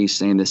yet Andy's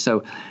saying this.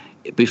 So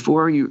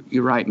before you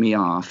write me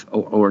off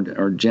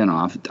or Jen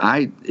off,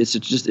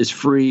 it's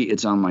free.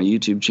 It's on my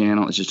YouTube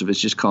channel. It's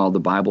just called The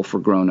Bible for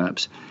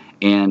Grown-Ups.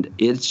 And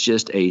it's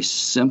just a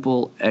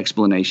simple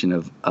explanation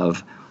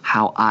of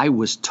how I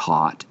was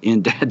taught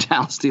in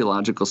Dallas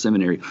Theological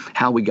Seminary,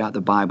 how we got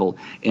the Bible.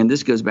 And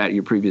this goes back to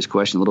your previous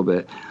question a little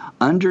bit.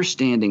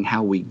 Understanding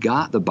how we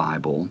got the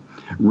Bible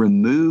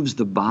removes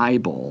the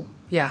Bible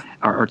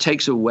or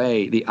takes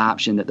away the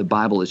option that the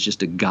Bible is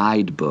just a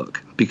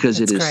guidebook, because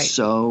it is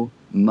so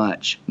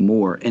much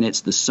more. And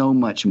it's the so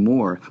much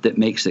more that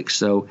makes it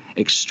so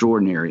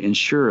extraordinary. And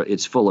sure,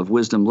 it's full of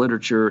wisdom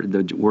literature.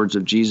 The words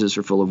of Jesus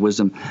are full of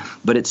wisdom,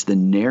 but it's the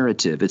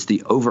narrative. It's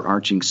the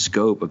overarching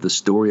scope of the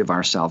story of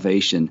our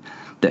salvation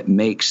that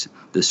makes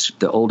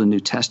the Old and New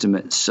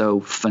Testament so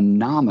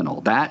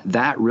phenomenal.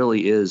 That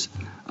really is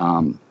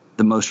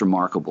the most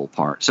remarkable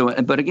part. So,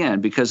 but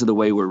again, because of the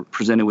way we're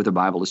presented with the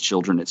Bible as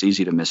children, it's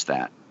easy to miss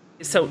that.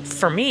 So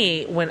for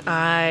me, when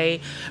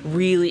I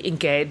really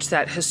engage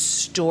that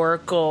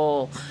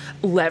historical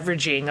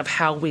leveraging of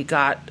how we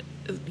got,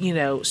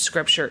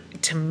 Scripture,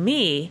 to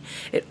me,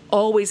 it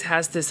always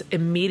has this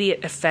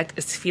immediate effect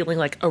as feeling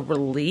like a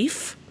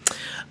relief.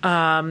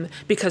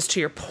 Because to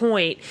your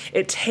point,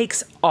 it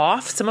takes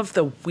off some of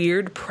the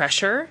weird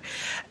pressure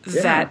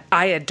that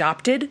I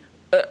adopted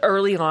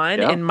early on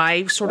in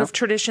my sort of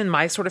tradition,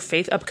 my sort of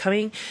faith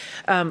upcoming,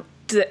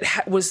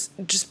 that was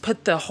just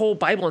put the whole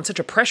Bible in such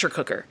a pressure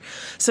cooker.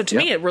 So to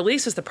me, it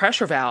releases the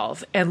pressure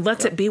valve and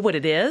lets it be what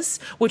it is,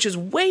 which is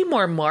way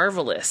more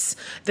marvelous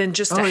than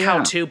just a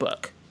how-to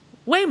book.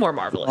 Way more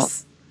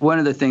marvelous. Well, one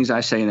of the things I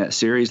say in that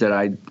series that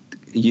I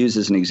use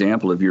as an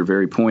example of your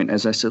very point,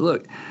 as I said,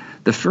 look,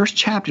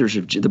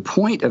 the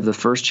point of the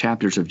first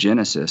chapters of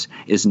Genesis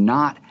is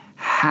not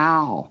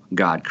how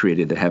God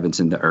created the heavens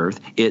and the earth.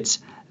 It's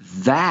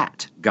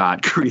that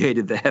God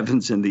created the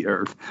heavens and the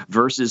earth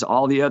versus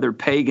all the other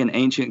pagan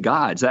ancient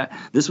gods.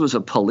 This was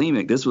a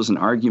polemic. This was an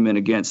argument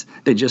against,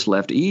 they just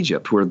left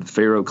Egypt where the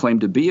Pharaoh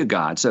claimed to be a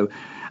god. So,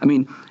 I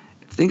mean,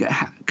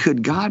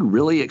 could God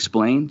really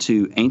explain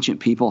to ancient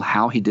people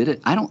how he did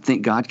it? I don't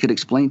think God could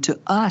explain to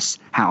us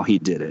how he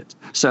did it.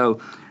 So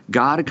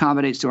God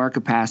accommodates to our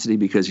capacity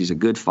because he's a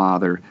good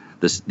father.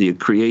 The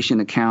creation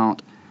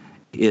account,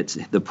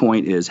 the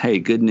point is, hey,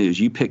 good news,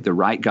 you picked the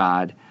right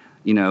God.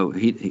 You know,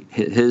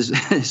 his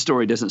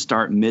story doesn't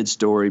start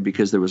mid-story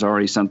because there was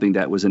already something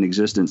that was in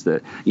existence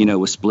that, you know,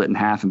 was split in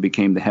half and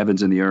became the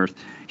heavens and the earth.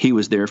 He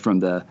was there from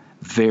the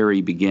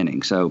very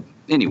beginning. So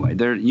anyway,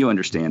 you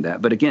understand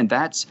that. But again,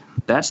 that's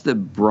the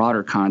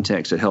broader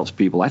context that helps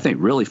people, I think,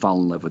 really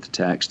fall in love with the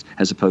text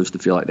as opposed to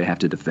feel like they have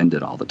to defend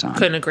it all the time.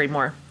 Couldn't agree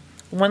more.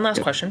 One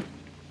last question.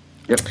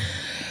 Yep.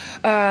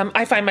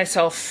 I find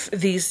myself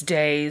these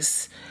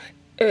days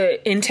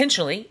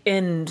intentionally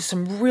in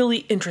some really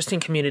interesting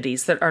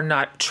communities that are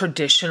not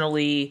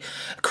traditionally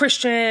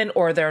Christian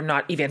or they're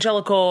not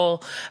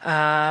evangelical.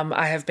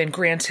 I have been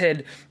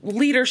granted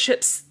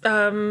leadership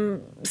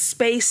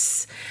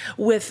space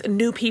with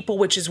new people,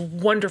 which is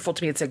wonderful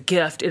to me. It's a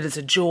gift. It is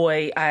a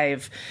joy.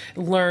 I've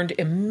learned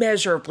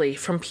immeasurably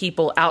from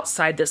people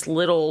outside this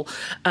little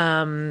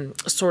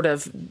sort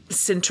of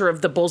center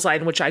of the bullseye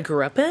in which I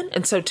grew up in.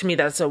 And so to me,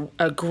 that's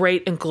a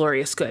great and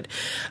glorious good.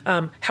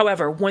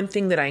 However, one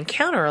thing that I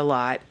encounter a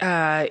lot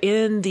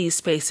in these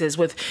spaces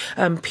with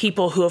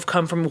people who have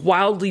come from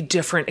wildly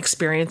different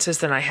experiences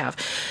than I have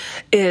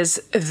is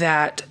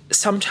that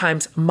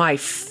sometimes my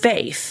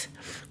faith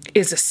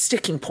is a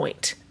sticking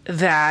point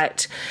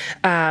that,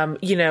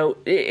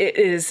 it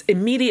is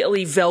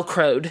immediately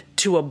Velcroed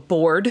to a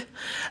board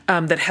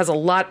that has a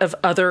lot of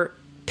other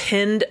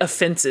pinned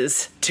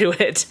offenses to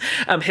it,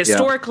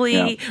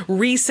 historically,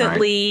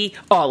 recently,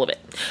 all of it.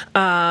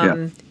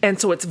 And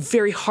so it's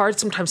very hard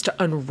sometimes to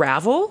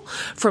unravel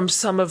from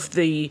some of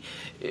the,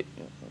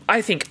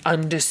 I think,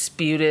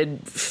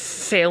 undisputed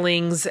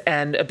failings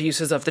and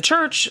abuses of the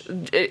church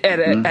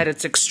at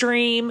its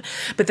extreme,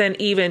 but then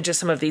even just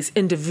some of these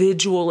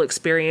individual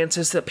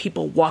experiences that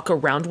people walk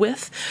around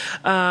with.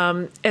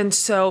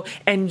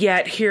 And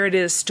yet here it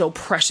is, still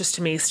precious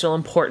to me, still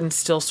important,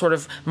 still sort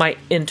of my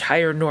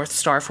entire North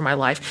Star for my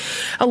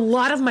life. A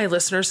lot of my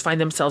listeners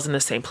find themselves in the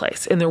same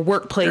place, in their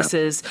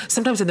workplaces,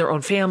 sometimes in their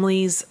own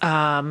families,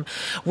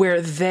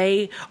 where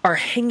they are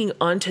hanging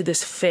on to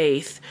this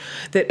faith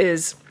that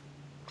is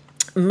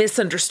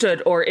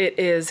misunderstood, or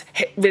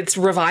it's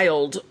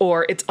reviled,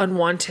 or it's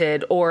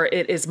unwanted, or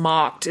it is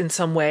mocked in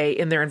some way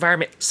in their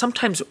environment,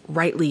 sometimes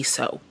rightly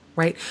so,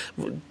 right?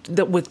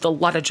 With a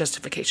lot of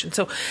justification.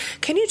 So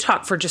can you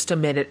talk for just a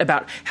minute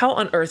about how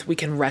on earth we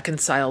can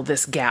reconcile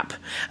this gap?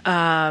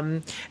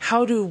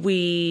 How do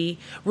we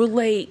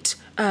relate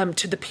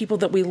to the people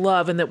that we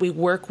love and that we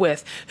work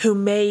with who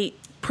may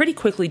pretty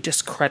quickly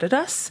discredit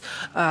us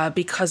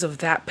because of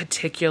that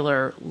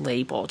particular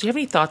label? Do you have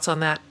any thoughts on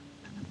that?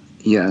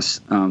 Yes.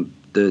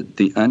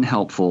 The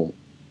unhelpful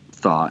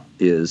thought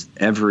is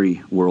every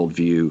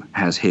worldview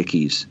has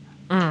hickeys.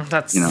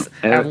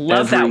 I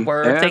love that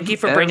word. Thank you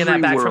for bringing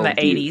that back from the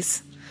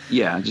 80s.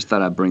 Yeah, I just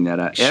thought I'd bring that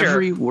up. Sure.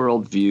 Every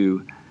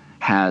worldview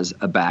has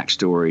a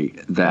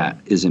backstory that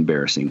is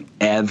embarrassing.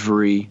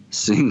 Every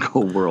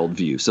single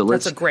worldview. So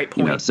that's a great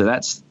point. So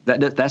that's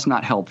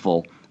not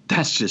helpful.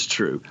 That's just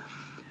true.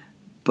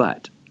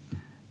 But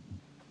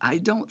I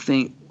don't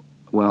think.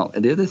 Well,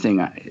 the other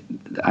thing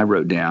I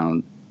wrote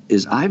down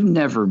is I've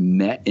never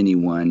met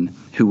anyone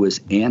who was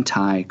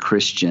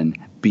anti-Christian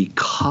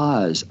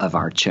because of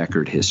our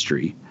checkered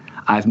history.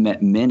 I've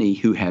met many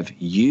who have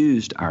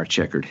used our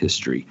checkered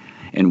history.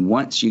 And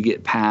once you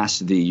get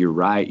past the you're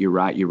right,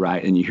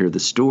 and you hear the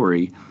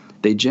story,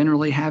 they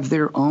generally have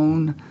their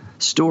own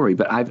story.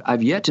 But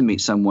I've yet to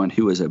meet someone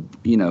who is a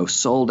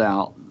sold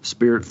out,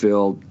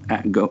 spirit-filled,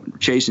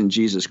 chasing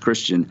Jesus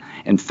Christian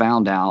and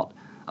found out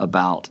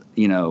about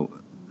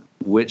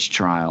witch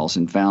trials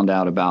and found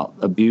out about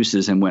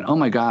abuses and went, oh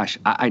my gosh,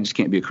 I just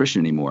can't be a Christian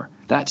anymore.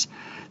 That's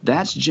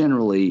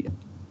generally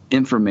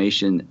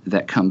information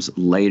that comes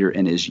later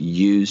and is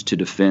used to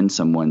defend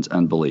someone's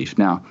unbelief.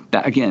 Now,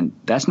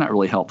 that's not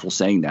really helpful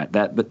saying that,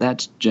 but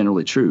that's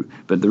generally true.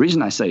 But the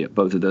reason I say it,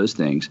 both of those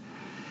things,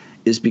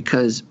 is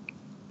because,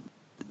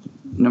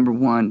 number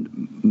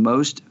one,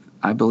 most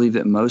I believe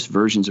that most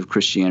versions of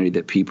Christianity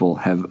that people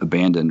have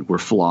abandoned were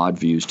flawed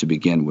views to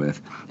begin with.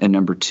 And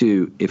number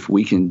two, if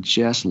we can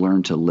just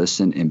learn to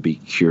listen and be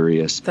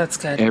curious. That's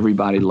good.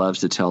 Everybody loves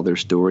to tell their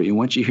story. And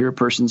once you hear a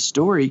person's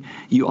story,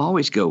 you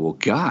always go, well,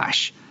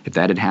 gosh, if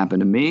that had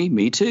happened to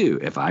me too.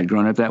 If I'd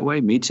grown up that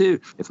way, me too.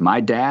 If my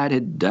dad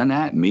had done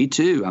that, me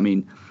too. I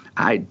mean,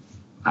 I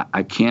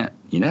can't,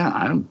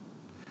 I don't.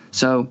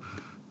 So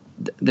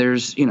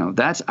there's,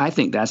 I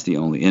think that's the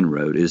only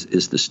inroad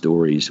is the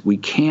stories. We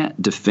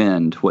can't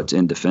defend what's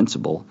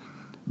indefensible,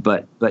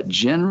 but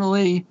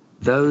generally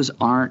those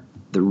aren't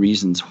the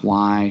reasons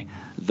why.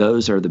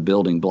 Those are the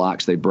building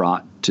blocks they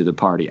brought to the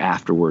party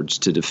afterwards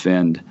to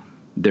defend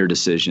their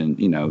decision,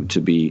 to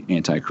be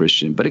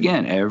anti-Christian. But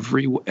again,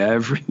 every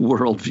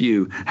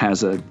worldview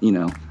has a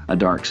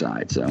dark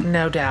side. So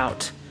no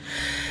doubt.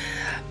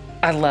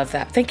 I love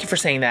that. Thank you for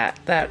saying that.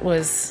 That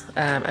was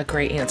a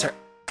great answer.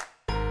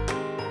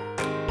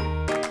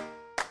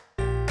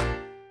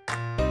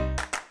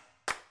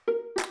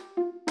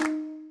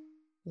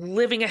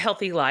 Living a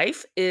healthy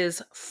life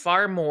is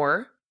far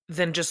more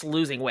than just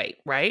losing weight,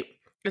 right?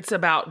 It's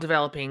about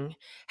developing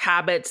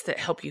habits that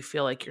help you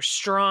feel like your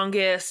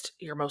strongest,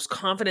 your most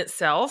confident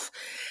self.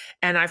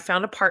 And I've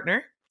found a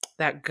partner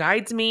that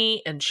guides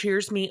me and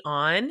cheers me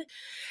on.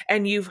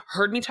 And you've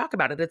heard me talk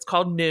about it. It's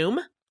called Noom.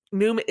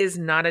 Noom is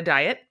not a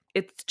diet.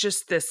 It's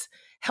just this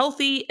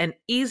healthy and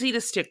easy to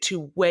stick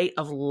to way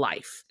of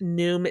life.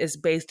 Noom is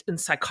based in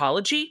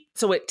psychology.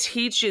 So it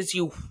teaches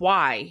you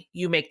why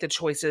you make the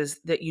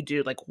choices that you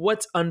do, like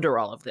what's under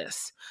all of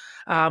this.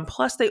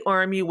 Plus, they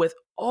arm you with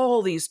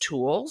all these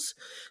tools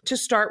to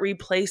start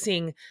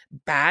replacing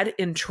bad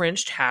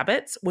entrenched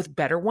habits with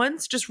better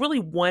ones, just really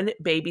one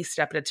baby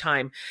step at a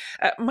time.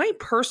 My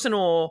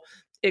personal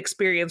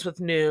experience with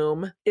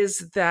Noom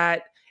is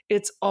that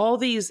it's all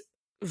these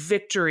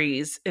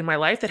victories in my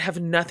life that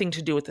have nothing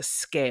to do with the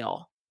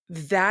scale.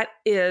 That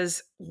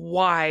is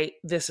why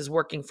this is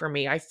working for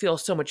me. I feel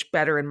so much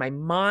better in my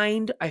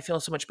mind. I feel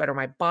so much better in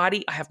my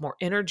body. I have more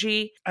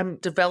energy. I'm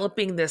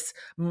developing this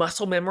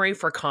muscle memory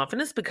for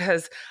confidence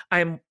because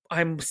I'm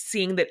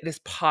seeing that it is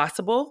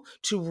possible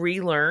to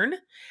relearn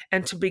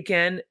and to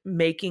begin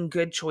making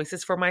good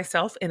choices for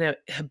myself in a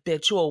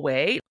habitual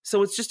way.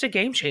 So it's just a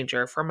game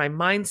changer for my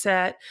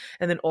mindset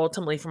and then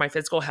ultimately for my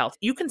physical health.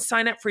 You can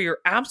sign up for your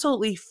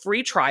absolutely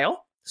free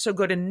trial. So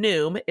go to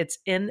Noom. It's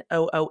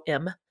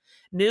Noom.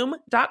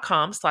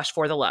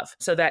 Noom.com/forthelove.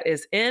 So that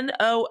is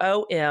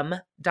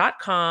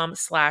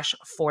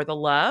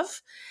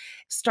Noom.com/forthelove.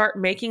 Start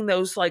making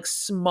those like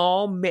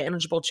small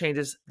manageable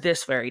changes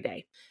this very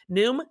day.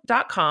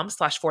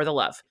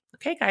 Noom.com/forthelove.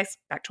 Okay, guys,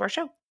 back to our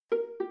show.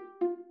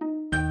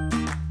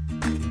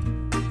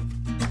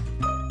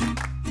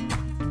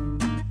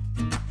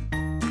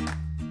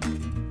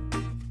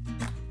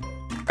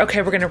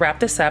 Okay, we're going to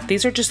wrap this up.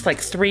 These are just like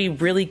 3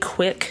 really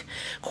quick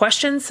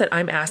questions that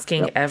I'm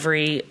asking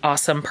every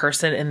awesome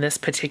person in this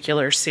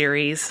particular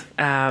series.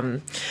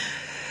 Some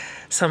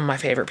of my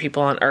favorite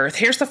people on earth.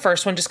 Here's the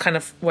first one, just kind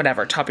of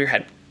whatever, top of your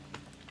head.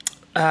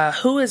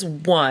 Who is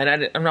one,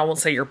 I won't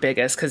say your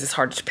biggest because it's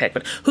hard to pick,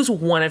 but who's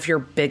one of your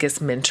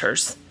biggest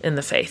mentors in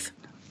the faith?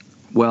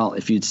 Well,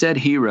 if you'd said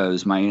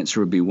heroes, my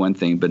answer would be one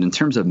thing. But in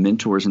terms of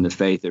mentors in the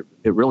faith, it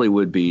really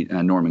would be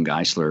Norman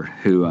Geisler,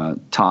 who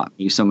taught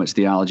me so much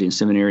theology in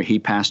seminary. He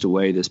passed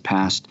away this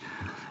past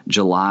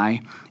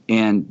July.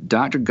 And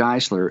Dr.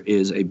 Geisler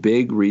is a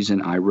big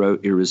reason I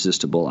wrote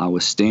Irresistible. I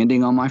was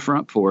standing on my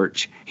front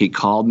porch. He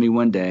called me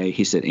one day.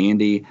 He said,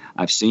 Andy,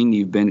 I've seen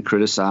you've been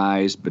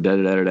criticized, but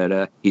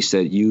da-da-da-da-da. He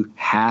said, you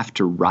have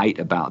to write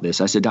about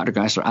this. I said, Dr.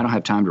 Geisler, I don't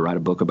have time to write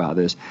a book about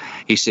this.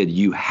 He said,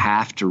 you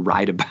have to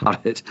write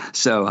about it.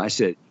 So I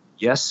said,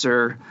 yes,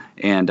 sir.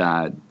 And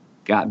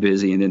got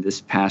busy. And then this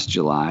past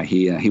July,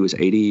 he was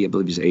 80, I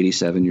believe he's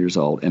 87 years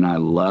old. And I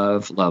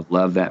love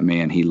that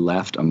man. He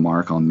left a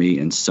mark on me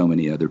and so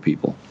many other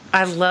people.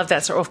 I love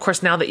that. So, of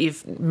course, now that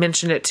you've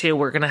mentioned it too,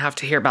 we're going to have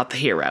to hear about the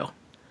hero.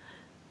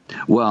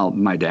 Well,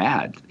 my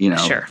dad,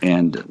 Sure.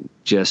 And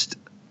just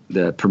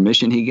the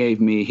permission he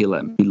gave me,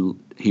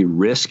 he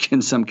risked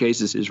in some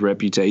cases his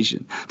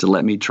reputation to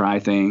let me try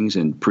things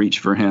and preach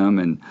for him,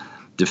 and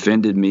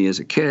defended me as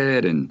a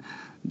kid and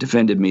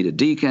defended me to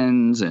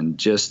deacons, and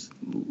just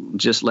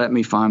let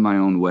me find my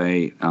own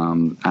way.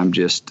 I'm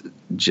just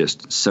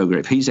so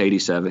grateful. He's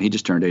 87. He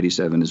just turned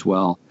 87 as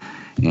well.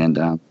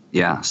 And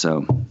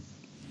so.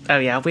 Oh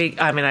yeah.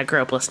 I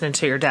grew up listening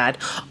to your dad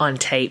on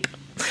tape.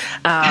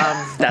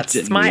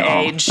 That's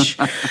my age.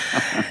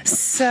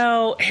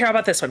 So how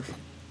about this one?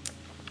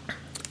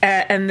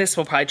 And this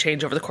will probably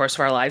change over the course of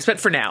our lives. But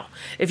for now,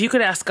 if you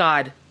could ask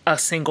God a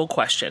single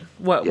question,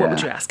 what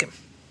would you ask him?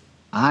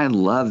 I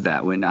love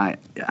that. When I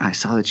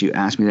saw that you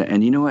asked me that,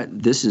 and you know what?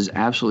 This is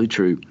absolutely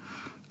true.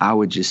 I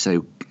would just say,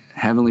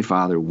 Heavenly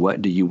Father,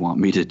 what do you want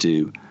me to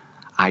do?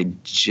 I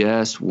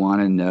just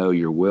want to know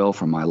your will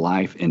for my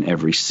life in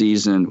every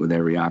season, with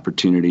every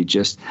opportunity.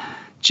 Just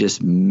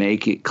just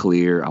make it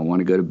clear. I want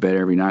to go to bed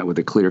every night with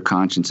a clear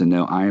conscience and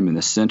know I am in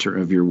the center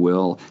of your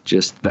will.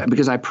 Just that,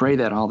 because I pray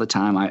that all the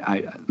time.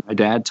 My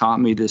dad taught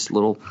me this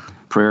little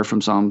prayer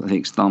from Psalm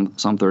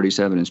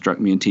 37,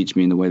 instruct me and teach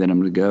me in the way that I'm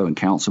going to go and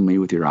counsel me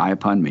with your eye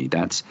upon me.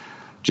 That's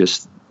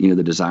just,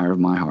 the desire of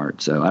my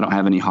heart. So I don't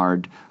have any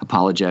hard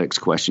apologetics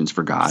questions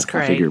for God.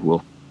 I figured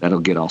that'll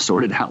get all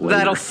sorted out later.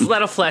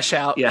 That'll flesh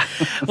out. Yeah.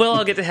 We'll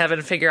all get to heaven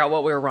and figure out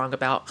what we were wrong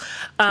about.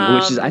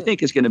 Which I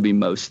think is going to be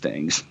most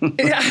things.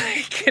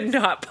 I could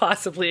not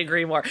possibly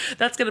agree more.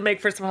 That's going to make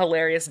for some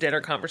hilarious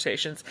dinner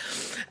conversations.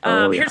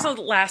 Here's the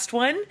last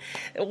one.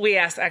 We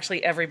asked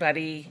actually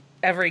everybody,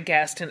 every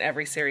guest in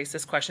every series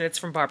this question. It's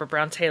from Barbara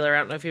Brown Taylor. I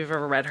don't know if you've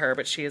ever read her,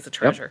 but she is a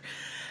treasure.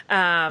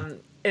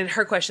 Yep. And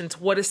her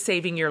question's, what is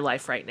saving your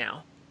life right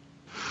now?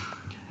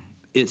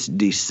 It's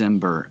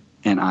December.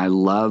 And I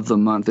love the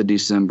month of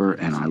December,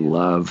 and I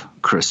love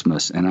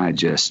Christmas, and I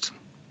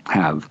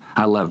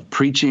love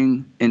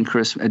preaching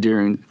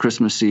during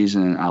Christmas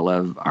season. I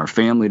love our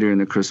family during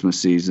the Christmas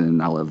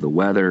season. I love the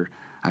weather.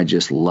 I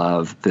just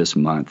love this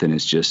month, and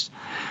it's just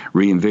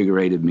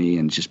reinvigorated me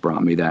and just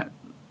brought me that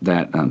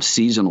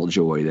seasonal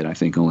joy that I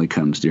think only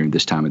comes during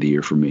this time of the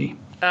year for me.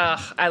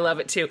 I love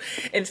it too.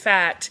 In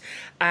fact,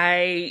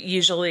 I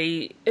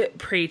usually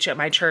preach at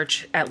my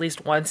church at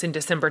least once in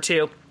December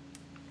too.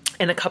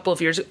 In a couple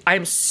of years,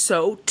 I'm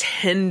so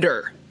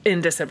tender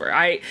in December.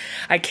 I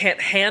can't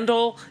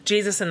handle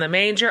Jesus in the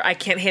manger. I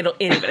can't handle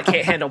any of it. I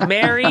can't handle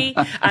Mary.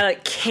 I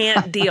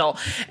can't deal.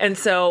 And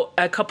so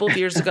a couple of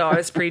years ago, I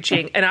was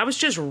preaching and I was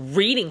just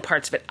reading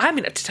parts of it. I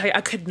mean, to tell you,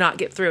 I could not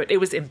get through it. It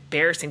was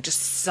embarrassing, just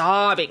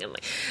sobbing. And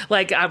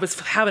like I was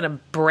having a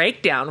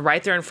breakdown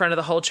right there in front of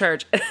the whole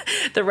church.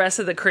 The rest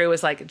of the crew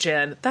was like,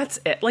 Jen, that's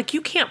it. Like, you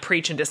can't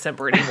preach in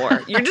December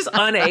anymore. You're just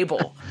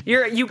unable.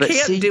 You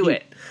can't do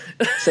it.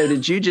 So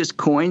did you just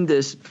coin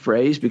this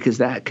phrase? Because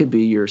that could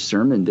be your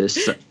sermon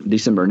this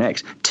December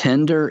next.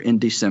 Tender in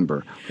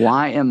December.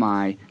 Why am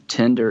I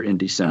tender in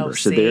December?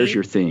 So there's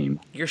your theme.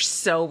 You're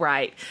so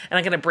right. And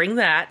I'm going to bring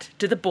that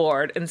to the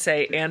board and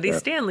say, Andy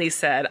Stanley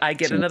said, I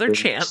get another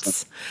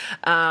chance.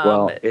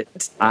 I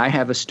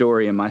have a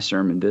story in my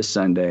sermon this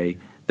Sunday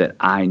that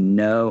I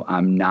know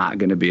I'm not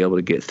going to be able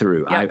to get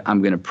through. Yep.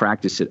 I'm going to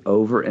practice it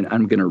over, and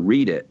I'm going to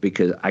read it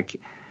because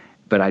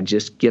but I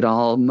just get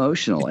all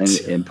emotional,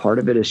 and part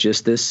of it is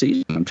just this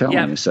season. I'm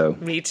telling you. So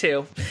me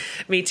too.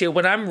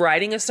 When I'm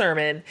writing a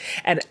sermon,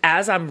 and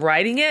as I'm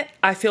writing it,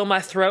 I feel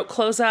my throat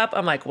close up.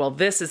 I'm like, well,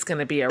 this is going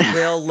to be a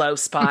real low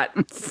spot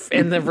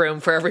in the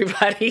room for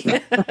everybody.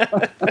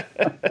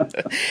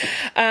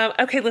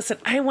 Okay, listen,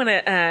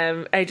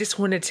 I just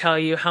want to tell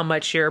you how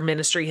much your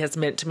ministry has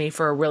meant to me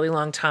for a really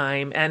long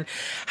time, and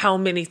how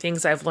many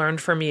things I've learned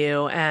from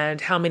you,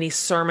 and how many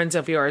sermons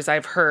of yours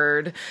I've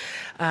heard.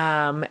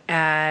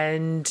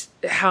 And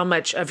how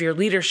much of your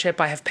leadership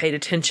I have paid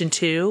attention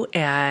to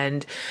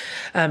and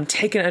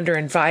taken under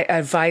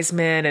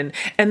advisement,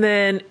 and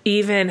then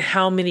even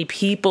how many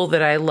people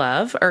that I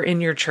love are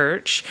in your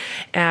church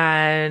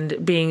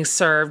and being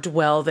served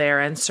well there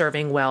and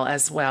serving well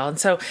as well. And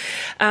so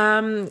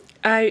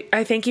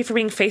I thank you for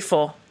being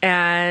faithful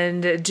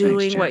and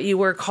doing what you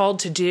were called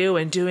to do,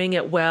 and doing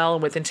it well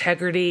and with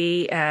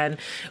integrity and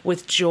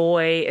with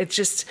joy. It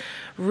just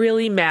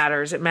really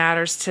matters. It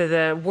matters to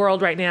the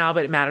world right now,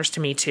 but it matters to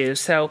me too.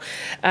 So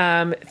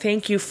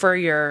thank you for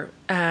your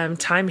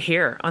time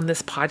here on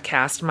this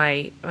podcast.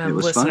 My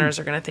listeners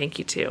are going to thank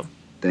you too.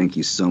 Thank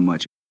you so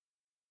much.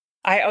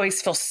 I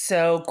always feel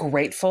so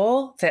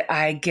grateful that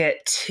I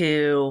get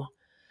to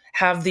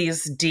have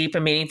these deep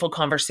and meaningful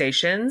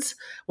conversations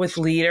with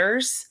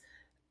leaders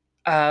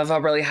of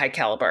a really high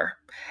caliber,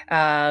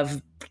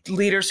 of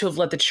leaders who have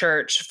led the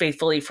church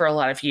faithfully for a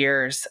lot of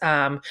years,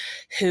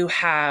 who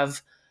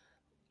have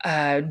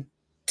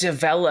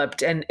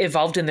developed and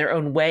evolved in their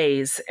own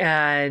ways,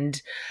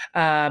 and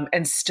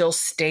still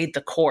stayed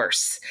the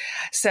course.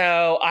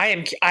 So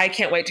I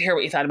can't wait to hear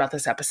what you thought about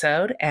this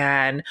episode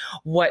and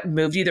what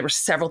moved you. There were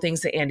several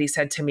things that Andy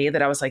said to me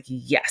that I was like,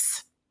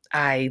 yes,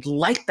 I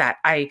like that.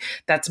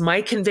 That's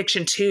my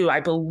conviction too.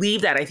 I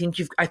believe that. I think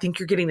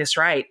you're getting this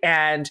right.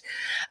 And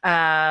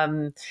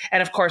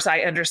of course I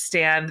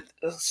understand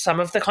some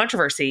of the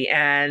controversy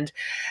and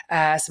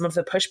some of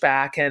the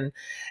pushback. And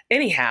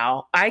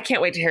anyhow, I can't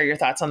wait to hear your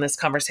thoughts on this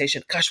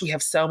conversation. Gosh, we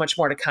have so much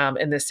more to come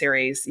in this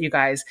series, you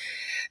guys.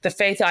 The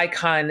Faith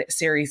Icon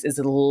series is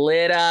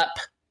lit up.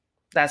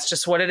 That's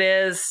just what it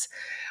is.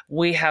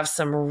 We have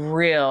some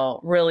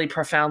really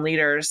profound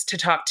leaders to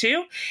talk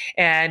to.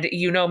 And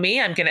you know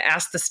me, I'm going to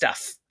ask the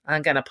stuff.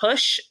 I'm going to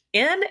push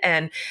in,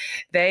 and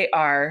they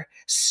are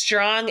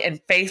strong and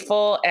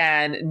faithful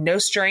and no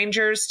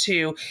strangers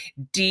to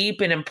deep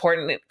and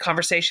important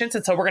conversations.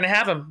 And so we're going to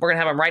have them. We're going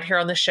to have them right here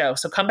on the show.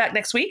 So come back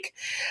next week.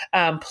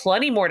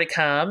 Plenty more to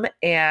come.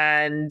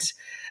 And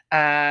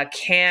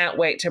can't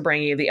wait to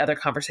bring you the other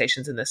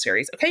conversations in this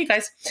series. Okay, you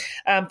guys,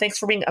 thanks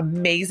for being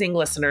amazing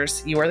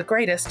listeners. You are the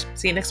greatest.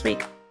 See you next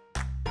week.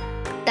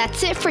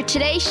 That's it for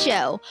today's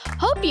show.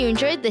 Hope you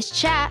enjoyed this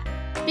chat.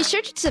 Be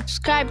sure to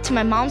subscribe to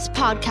my mom's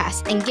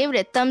podcast and give it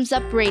a thumbs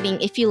up rating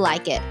if you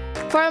like it.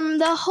 From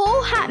the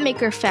whole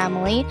Hatmaker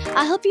family,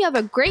 I hope you have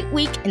a great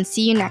week and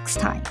see you next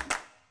time.